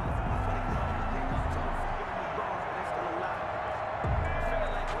 1.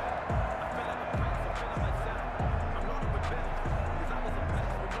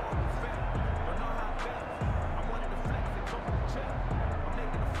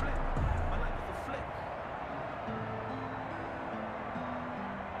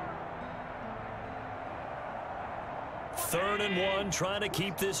 Third and 1, trying to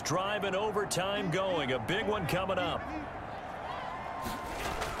keep this drive in overtime going. A big one coming up.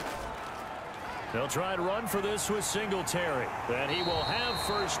 They'll try to run for this with Singletary. And he will have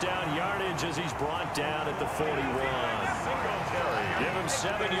first down yardage as he's brought down at the 41. Give him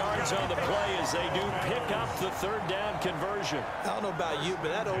 7 yards on the play as they do pick up the 3rd down conversion. I don't know about you, but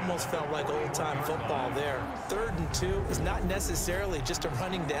that almost felt like old-time football there. 3rd and 2 is not necessarily just a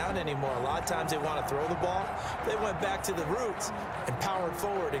running down anymore. A lot of times they want to throw the ball. They went back to the roots and powered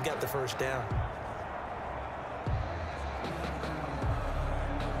forward and got the first down.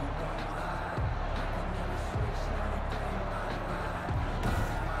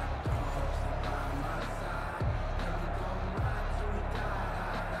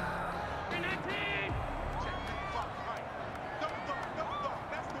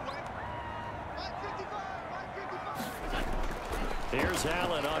 Here's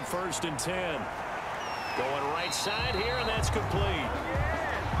Allen on 1st and 10. Going right side here, and that's complete.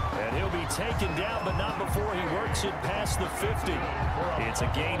 And he'll be taken down, but not before he works it past the 50. It's a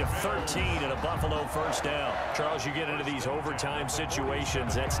gain of 13 and a Buffalo first down. Charles, you get into these overtime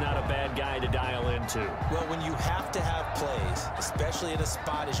situations, that's not a bad guy to dial into. Well, when you have to have plays, especially in a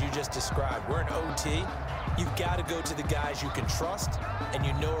spot as you just described, we're in OT, you've got to go to the guys you can trust and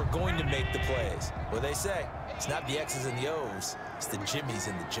you know are going to make the plays. What they say, it's not the X's and the O's, it's the Jimmys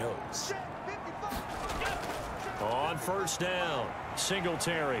and the Joes. On first down,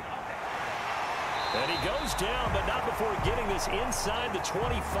 Singletary. And he goes down, but not before getting this inside the 25.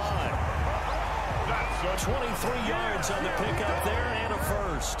 23 yards on the pickup there and a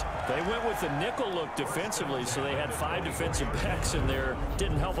first. They went with the nickel look defensively, so they had 5 defensive backs in there.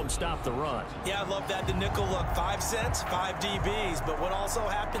 Didn't help them stop the run. Yeah, I love that, the nickel look. 5 cents, 5 DBs. But what also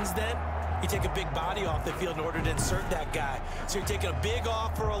happens then? You take a big body off the field in order to insert that guy. So you're taking a big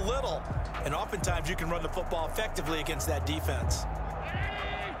off for a little. And oftentimes you can run the football effectively against that defense.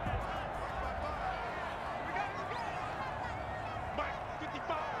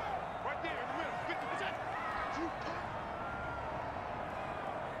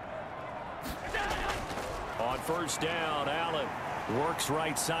 On first down, Allen works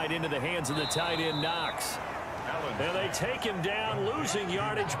right side into the hands of the tight end, Knox. And they take him down, losing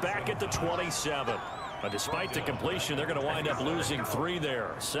yardage back at the 27. But despite the completion, they're going to wind up losing 3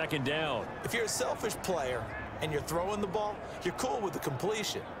 there. 2nd down. If you're a selfish player and you're throwing the ball, you're cool with the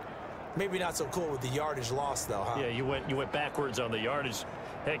completion. Maybe not so cool with the yardage loss, though, huh? Yeah, you went backwards on the yardage.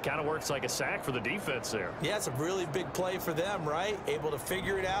 Hey, it kind of works like a sack for the defense there. Yeah, it's a really big play for them, right? Able to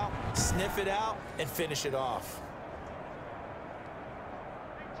figure it out, sniff it out, and finish it off.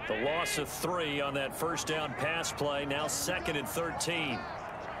 The loss of 3 on that first down pass play. Now 2nd and 13.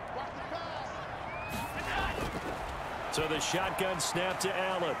 So the shotgun snap to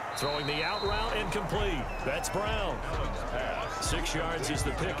Allen. Throwing the out route and complete. That's Brown. 6 yards is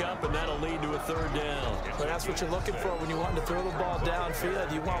the pickup, and that'll lead to a 3rd down. But that's what you're looking for when you want to throw the ball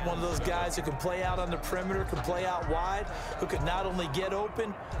downfield. You want one of those guys who can play out on the perimeter, can play out wide, who can not only get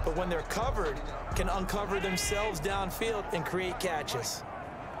open, but when they're covered, can uncover themselves downfield and create catches.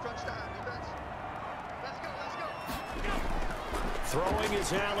 Throwing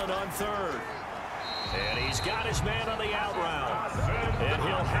is Allen on 3rd. And he's got his man on the out route. And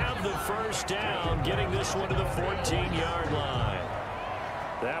he'll have the 1st down, getting this one to the 14-yard line.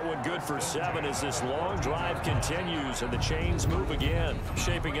 That one good for 7 as this long drive continues and the chains move again.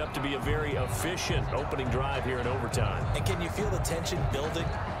 Shaping up to be a very efficient opening drive here in overtime. And can you feel the tension building?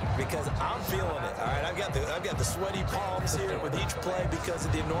 Because I'm feeling it. All right, I've got the sweaty palms here with each play because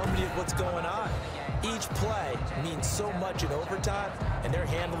of the enormity of what's going on. Each play means so much in overtime, and they're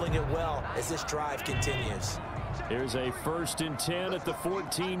handling it well as this drive continues. Here's a 1st and 10 at the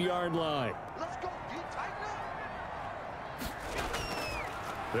 14-yard line.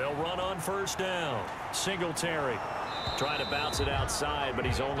 They'll run on 1st down. Singletary trying to bounce it outside, but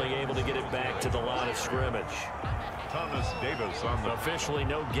he's only able to get it back to the line of scrimmage. Thomas Davis on the Officially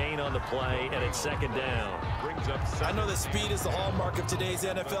no gain on the play, and it's 2nd down. brings up I know that speed is the hallmark of today's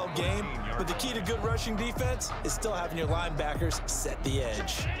NFL game, but the key to good rushing defense is still having your linebackers set the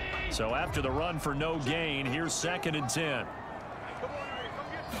edge. So after the run for no gain, here's 2nd and 10.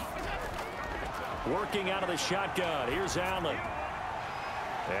 Working out of the shotgun. Here's Allen.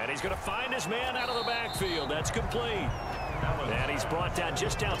 And he's going to find his man out of the backfield. That's complete. And he's brought down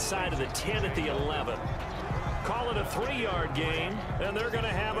just outside of the 10 at the 11. Call it a 3-yard gain, and they're going to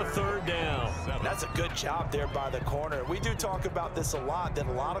have a 3rd down. That's a good job there by the corner. We do talk about this a lot, that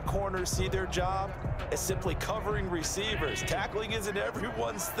a lot of corners see their job as simply covering receivers. Tackling isn't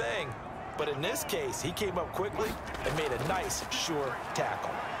everyone's thing. But in this case, he came up quickly and made a nice, sure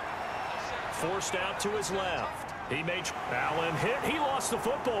tackle. Forced out to his left. He made Allen hit. He lost the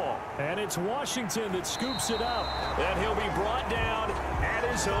football. And it's Washington that scoops it up. And he'll be brought down at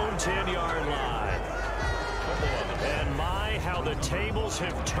his own 10-yard line. And my, how the tables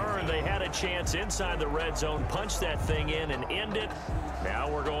have turned. They had a chance inside the red zone, punch that thing in and end it. Now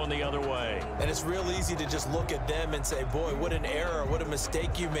we're going the other way. And it's real easy to just look at them and say, boy, what an error, what a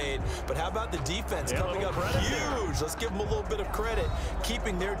mistake you made. But how about the defense coming up huge? Let's give them a little bit of credit,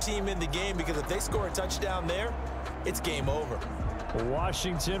 keeping their team in the game, because if they score a touchdown there, it's game over.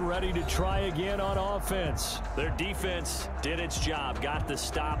 Washington ready to try again on offense. Their defense did its job, got the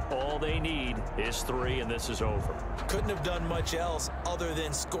stop. All they need is 3, and this is over. Couldn't have done much else other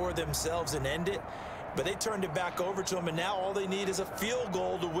than score themselves and end it. But they turned it back over to them, and now all they need is a field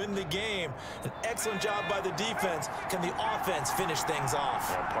goal to win the game. An excellent job by the defense. Can the offense finish things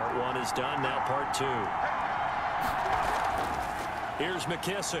off? Well, part 1 is done, now part 2. Here's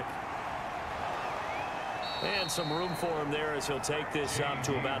McKissick. And some room for him there as he'll take this up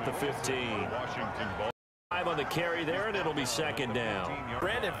to about the 15. 5 on the carry there, and it'll be 2nd down.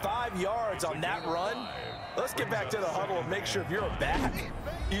 Brandon, 5 yards on that run. Let's get back to the huddle and make sure if you're back,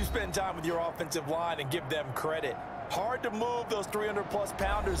 you spend time with your offensive line and give them credit. Hard to move those 300-plus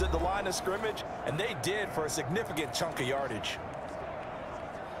pounders at the line of scrimmage, and they did for a significant chunk of yardage.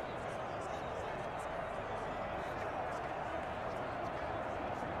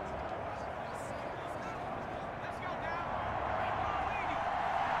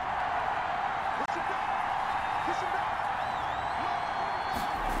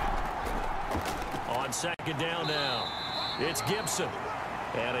 On 2nd down now, it's Gibson.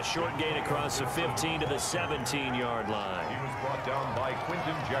 And a short gain across the 15 to the 17-yard line. He was brought down by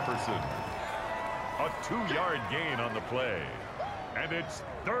Quinton Jefferson. A 2-yard gain on the play. And it's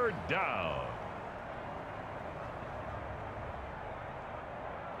 3rd down.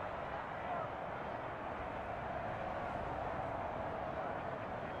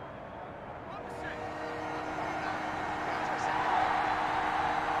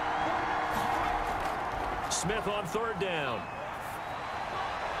 Smith on 3rd down.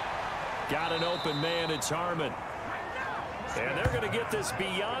 Got an open man, it's Harmon. And they're going to get this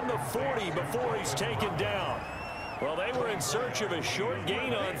beyond the 40 before he's taken down. Well, they were in search of a short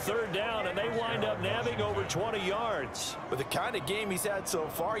gain on 3rd down, and they wind up nabbing over 20 yards. With the kind of game he's had so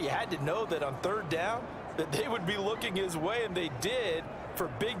far, you had to know that on 3rd down, that they would be looking his way, and they did, for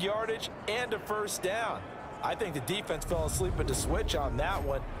big yardage and a 1st down. I think the defense fell asleep at the switch on that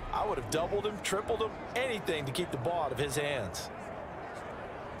one. I would have doubled him, tripled him, anything to keep the ball out of his hands.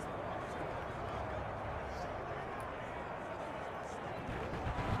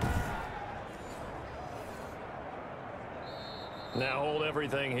 Now hold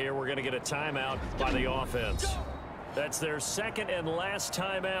everything here. We're going to get a timeout by the offense. That's their second and last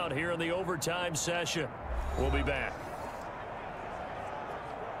timeout here in the overtime session. We'll be back.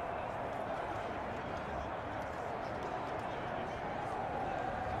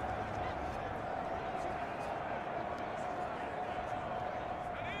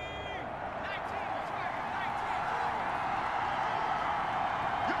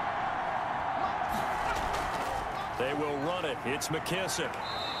 They will run it. It's McKissick.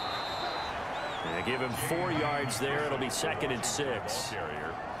 They give him 4 yards there. It'll be 2nd and 6.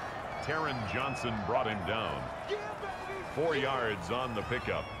 Carrier. Taron Johnson brought him down. 4 yards on the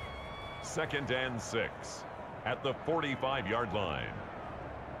pickup. 2nd and 6 at the 45-yard line.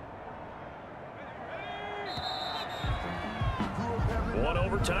 One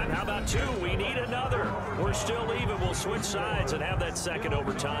overtime. How about 2? We need another. We're still even. We'll switch sides and have that second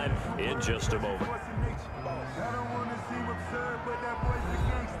overtime in just a moment.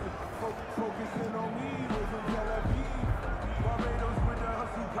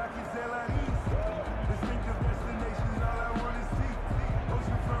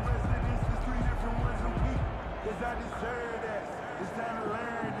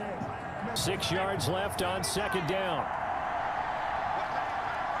 That 6 yards left on 2nd down.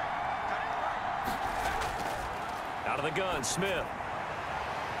 Out of the gun, Smith.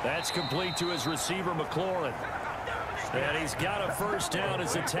 That's complete to his receiver, McLaurin. And he's got a first down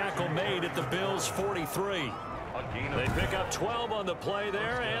as the tackle made at the Bills' 43. They pick up 12 on the play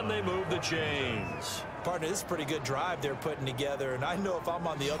there, and they move the chains. Partner, this is a pretty good drive they're putting together, and I know if I'm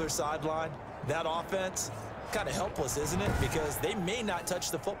on the other sideline, that offense, kind of helpless, isn't it? Because they may not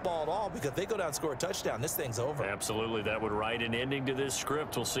touch the football at all, because if they go down and score a touchdown, this thing's over. Absolutely, that would write an ending to this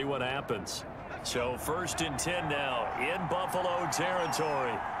script. We'll see what happens. So 1st and 10 now in Buffalo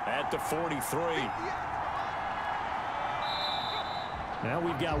territory at the 43. Now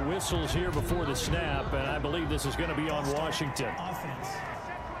we've got whistles here before the snap, and I believe this is going to be on Washington.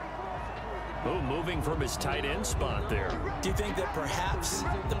 Oh, moving from his tight end spot there. Do you think that perhaps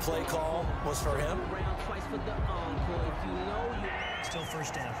the play call was for him? Still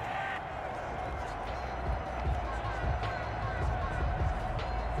first down.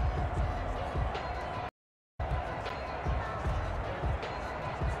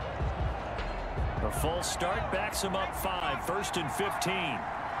 A false start backs him up 5, 1st and 15.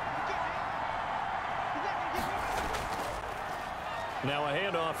 Now a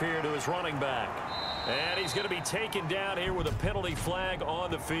handoff here to his running back. And he's going to be taken down here with a penalty flag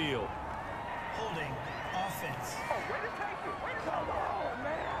on the field. Holding offense.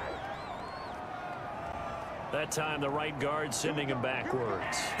 That time the right guard sending him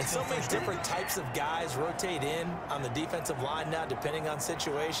backwards. And so many different types of guys rotate in on the defensive line now, depending on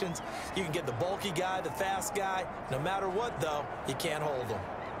situations. You can get the bulky guy, the fast guy. No matter what, though, you can't hold them.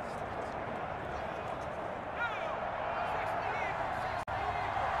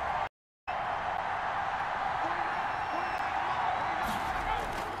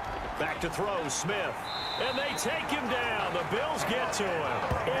 Back to throw, Smith. And they take him down. The Bills get to him.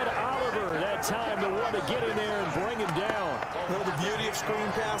 Ed Oliver, that time, the one to get in there and bring him down. Well, the beauty of screen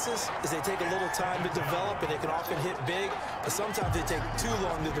passes is they take a little time to develop, and they can often hit big, but sometimes they take too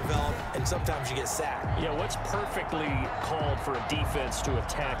long to develop, and sometimes you get sacked. Yeah, what's perfectly called for a defense to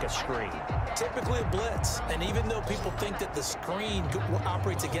attack a screen? Typically a blitz, and even though people think that the screen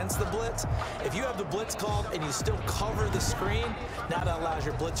operates against the blitz, if you have the blitz called and you still cover the screen, now that allows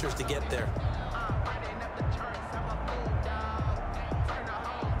your blitzers to get there.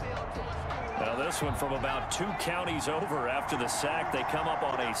 Now this one from about 2 counties over after the sack. They come up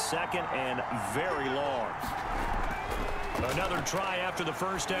on a 2nd and very long. Another try after the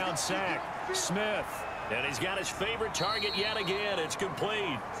first down sack. Smith. And he's got his favorite target yet again. It's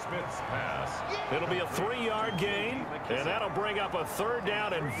complete. Smith's pass. It'll be a 3-yard gain, and that'll bring up a 3rd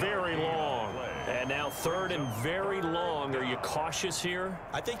down and very long. And now 3rd and very long. Are you cautious here?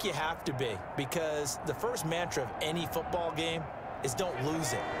 I think you have to be, because the first mantra of any football game is don't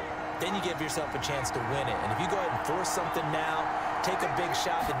lose it. Then you give yourself a chance to win it. And if you go ahead and force something now, take a big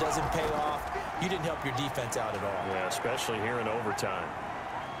shot that doesn't pay off, you didn't help your defense out at all. Yeah, especially here in overtime.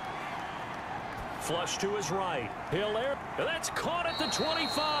 Flush to his right. Hilaire. And that's caught at the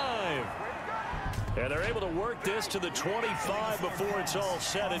 25. And they're able to work this to the 25 before it's all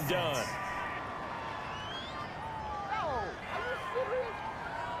said and done.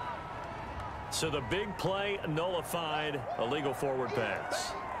 So the big play nullified, a legal forward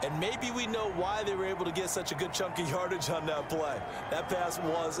pass. And maybe we know why they were able to get such a good chunk of yardage on that play. That pass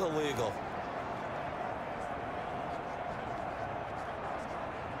was illegal.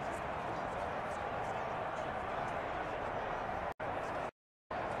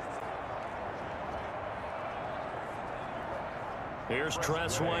 First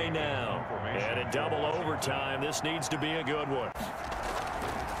Tressway now. And in double overtime, this needs to be a good one.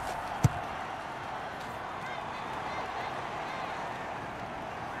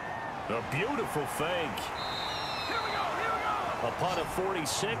 A beautiful fake. A punt of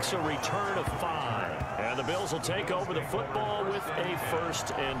 46, a return of 5. And the Bills will take over the football with a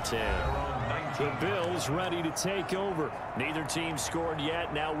 1st and 10. The Bills ready to take over. Neither team scored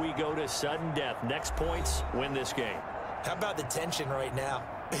yet. Now we go to sudden death. Next points win this game. How about the tension right now?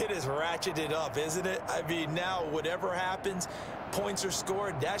 It is ratcheted up, isn't it? I mean, now whatever happens, points are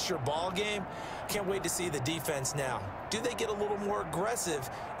scored, that's your ball game. Can't wait to see the defense now. Do they get a little more aggressive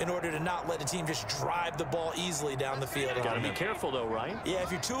in order to not let the team just drive the ball easily down the field? Got to be careful, though, right? Yeah,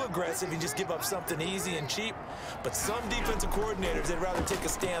 if you're too aggressive, you just give up something easy and cheap. But some defensive coordinators, they'd rather take a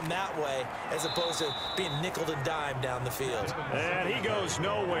stand that way as opposed to being nickel and dime down the field. And he goes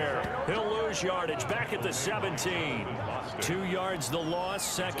nowhere. He'll lose yardage back at the 17. 2 yards the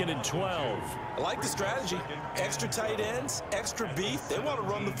loss, 2nd and 12. I like the strategy. Extra tight ends, extra beef. They want to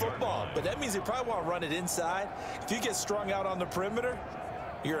run the football, but that means they probably want to run it inside. If you get strung out on the perimeter,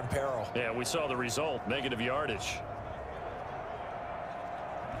 you're in peril. Yeah, we saw the result, negative yardage.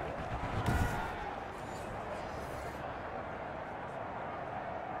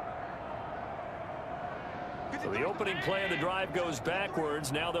 So the opening play of the drive goes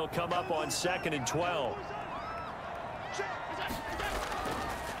backwards. Now they'll come up on 2nd and 12.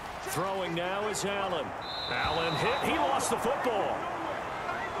 Throwing now is Allen. Allen hit. He lost the football.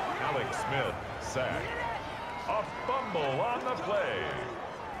 Alex Smith sacked. A fumble on the play.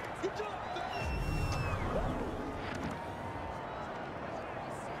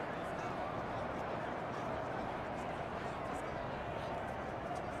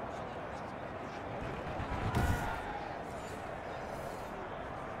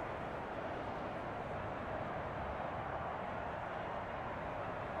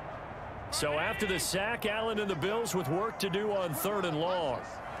 So after the sack, Allen and the Bills with work to do on 3rd and long.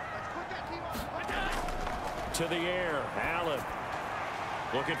 To the air, Allen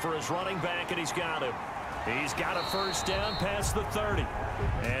looking for his running back, and he's got him. He's got a 1st down past the 30.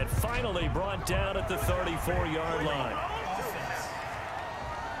 And finally brought down at the 34-yard line.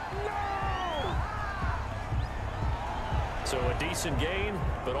 So a decent gain,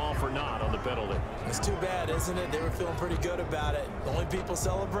 but all for naught on the penalty. It's too bad, isn't it? They were feeling pretty good about it. The only people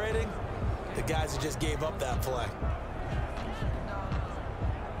celebrating, the guys who just gave up that play.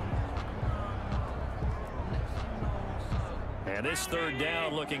 And this 3rd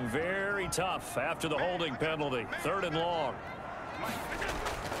down looking very tough after the holding penalty. 3rd and long.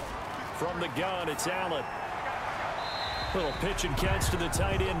 From the gun, it's Allen. Little pitch and catch to the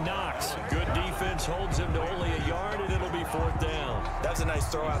tight end, Knox. Good defense holds him to only a yard, and it'll be 4th down. That was a nice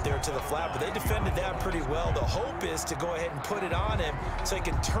throw out there to the flat, but they defended that pretty well. The hope is to go ahead and put it on him so he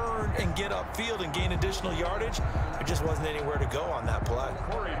can turn and get upfield and gain additional yardage. There just wasn't anywhere to go on that play.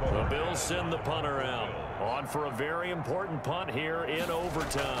 The Bills send the punter out. On for a very important punt here in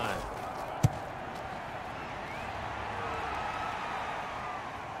overtime.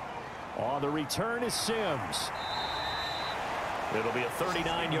 On the return is Sims. It'll be a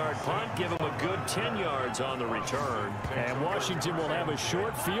 39-yard punt. Give him a good 10 yards on the return. And Washington will have a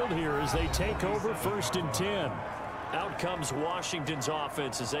short field here as they take over 1st and 10. Out comes Washington's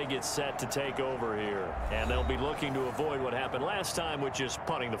offense as they get set to take over here. And they'll be looking to avoid what happened last time, which is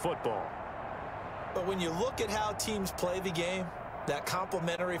punting the football. But when you look at how teams play the game, that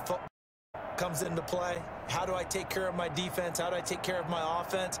complementary football comes into play. How do I take care of my defense? How do I take care of my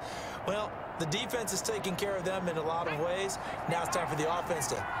offense? Well, the defense is taking care of them in a lot of ways. Now it's time for the offense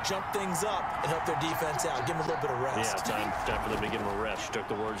to jump things up and help their defense out. Give them a little bit of rest. Yeah, time for them to give them a rest. You took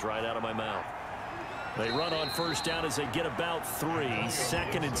the words right out of my mouth. They run on 1st down as they get about 3.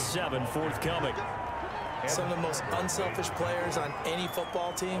 2nd and 7 forthcoming. Some of the most unselfish players on any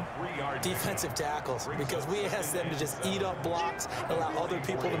football team, defensive tackles, because we ask them to just eat up blocks, allow other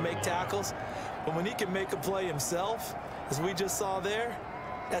people to make tackles. But when he can make a play himself, as we just saw there,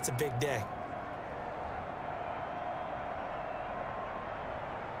 that's a big day.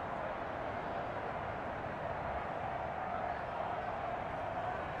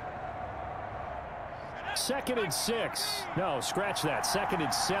 Second and 6. No, scratch that. 2nd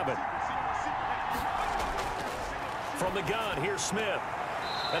and 7. From the gun, here's Smith.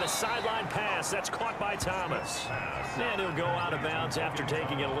 And a sideline pass. That's caught by Thomas. And he'll go out of bounds after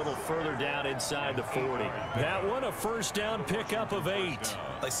taking it a little further down inside the 40. That one, a 1st down pickup of 8.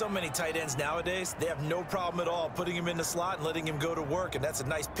 Like so many tight ends nowadays, they have no problem at all putting him in the slot and letting him go to work. And that's a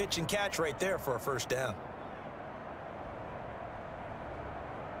nice pitch and catch right there for a 1st down.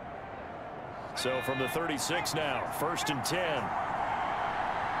 So from the 36 now, 1st and 10.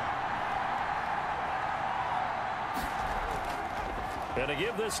 And to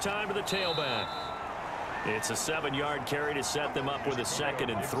give this time to the tailback. It's a 7-yard carry to set them up with a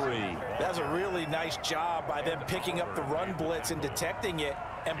 2nd and 3. That's a really nice job by them picking up the run blitz and detecting it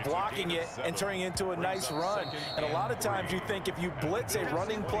and blocking it and turning it into a nice run. And a lot of times you think if you blitz a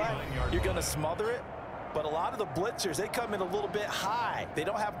running play, you're going to smother it. But a lot of the blitzers, they come in a little bit high. They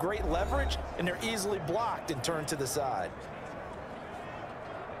don't have great leverage, and they're easily blocked and turned to the side.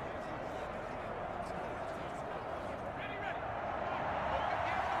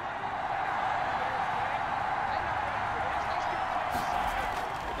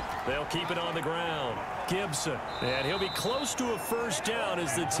 They'll keep it on the ground. Gibson. And he'll be close to a first down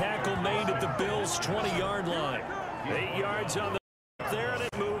as the tackle made at the Bills' 20-yard line. 8 yards on the there, and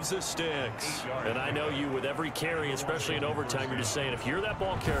it moves the sticks. And I know you, with every carry, especially in overtime, you're just saying, if you're that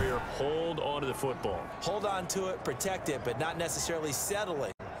ball carrier, hold on to the football. Hold on to it, protect it, but not necessarily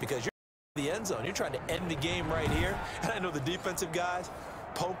settling, because you're in the end zone. You're trying to end the game right here. And I know the defensive guys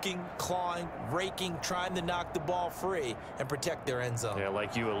poking, clawing, raking, trying to knock the ball free and protect their end zone. Yeah,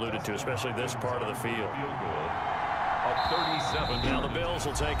 like you alluded to, especially this part of the field. Of 37. Now the Bills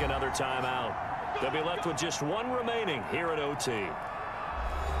will take another timeout. They'll be left with just 1 remaining here at OT.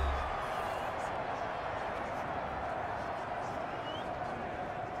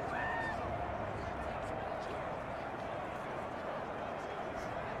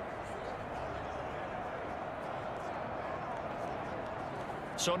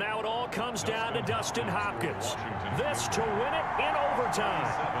 So now it all comes down to Dustin Hopkins. This to win it in overtime.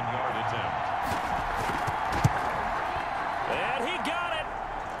 7-yard attempt. And he got it.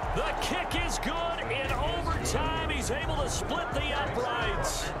 The kick is good in overtime. He's able to split the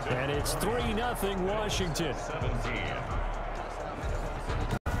uprights. And it's 3-0 Washington. 17.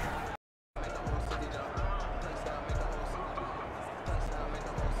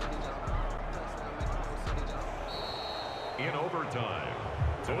 In overtime.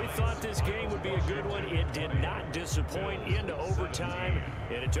 We thought this game would be a good one. It did not disappoint into overtime,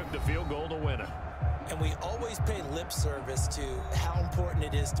 and it took the field goal to win it. And we always pay lip service to how important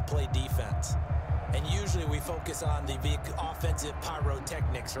it is to play defense. And usually we focus on the offensive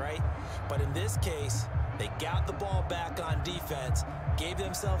pyrotechnics, right? But in this case, they got the ball back on defense, gave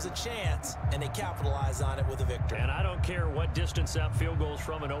themselves a chance, and they capitalized on it with a victory. And I don't care what distance that field goal is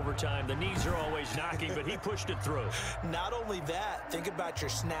from in overtime. The knees are always knocking, but he pushed it through. Not only that, think about your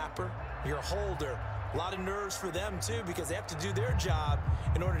snapper, your holder. A lot of nerves for them, too, because they have to do their job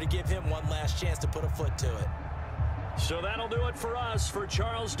in order to give him one last chance to put a foot to it. So that'll do it for us. For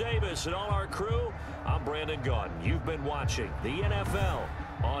Charles Davis and all our crew, I'm Brandon Gaudin. You've been watching the NFL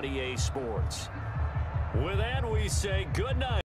on EA Sports. With that, we say good night.